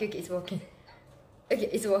 Okay, it's working. Okay,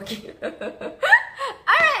 it's working.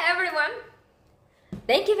 Alright, everyone.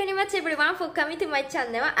 Thank you very much, everyone, for coming to my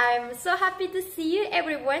channel. I'm so happy to see you,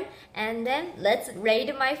 everyone. And then let's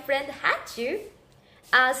raid my friend Hachu.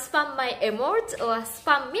 Spam my emote or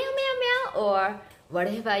spam meow meow meow or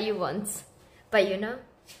whatever you want, but you know,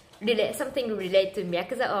 something related to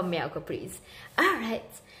Myakuza or Meowko, please. Alright,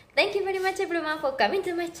 thank you very much everyone for coming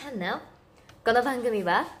to my channel. この番組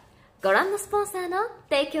はご覧のスポンサーの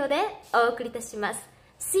提供でお送りいたします。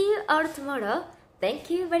See you all tomorrow.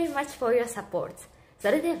 Thank you very much for your support.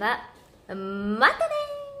 それではまたね。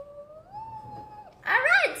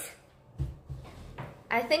Alright.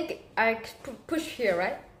 I think I push here,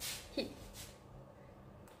 right?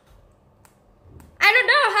 I don't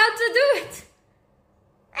know how to do it.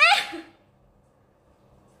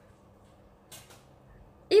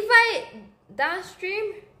 If I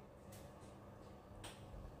downstream,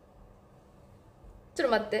 ちょっ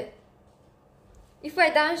と待って。If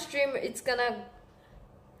I downstream, it's gonna.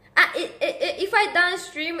 If I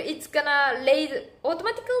downstream, it's gonna load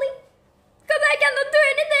automatically. Because I cannot do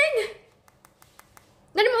anything.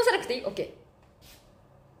 何も押さなくていい ?OK。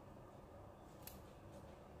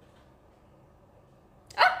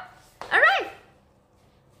あ、alright。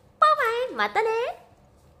バイバイ、またね。